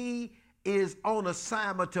 and he is on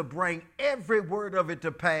assignment to bring every word of it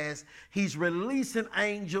to pass. He's releasing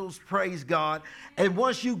angels, praise God. And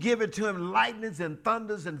once you give it to him, lightnings and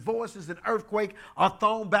thunders and voices and earthquake are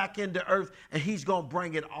thrown back into earth, and he's going to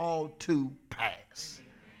bring it all to pass.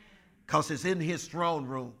 Because it's in his throne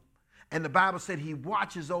room. And the Bible said he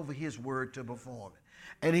watches over his word to perform it.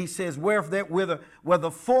 And he says, where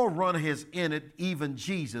the forerunner is in it, even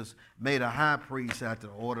Jesus made a high priest after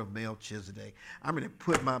the order of Melchizedek. I'm going to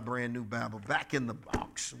put my brand new Bible back in the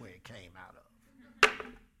box where it came out of.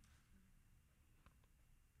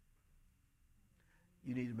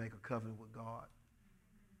 You need to make a covenant with God.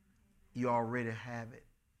 You already have it,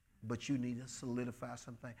 but you need to solidify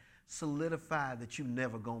something. Solidify that you're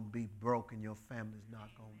never going to be broke and your family's not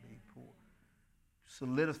going to be poor.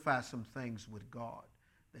 Solidify some things with God,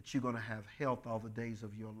 that you're going to have health all the days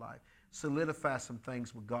of your life. Solidify some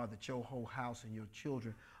things with God, that your whole house and your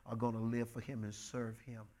children are going to live for him and serve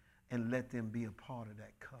him, and let them be a part of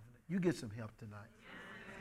that covenant. You get some help tonight.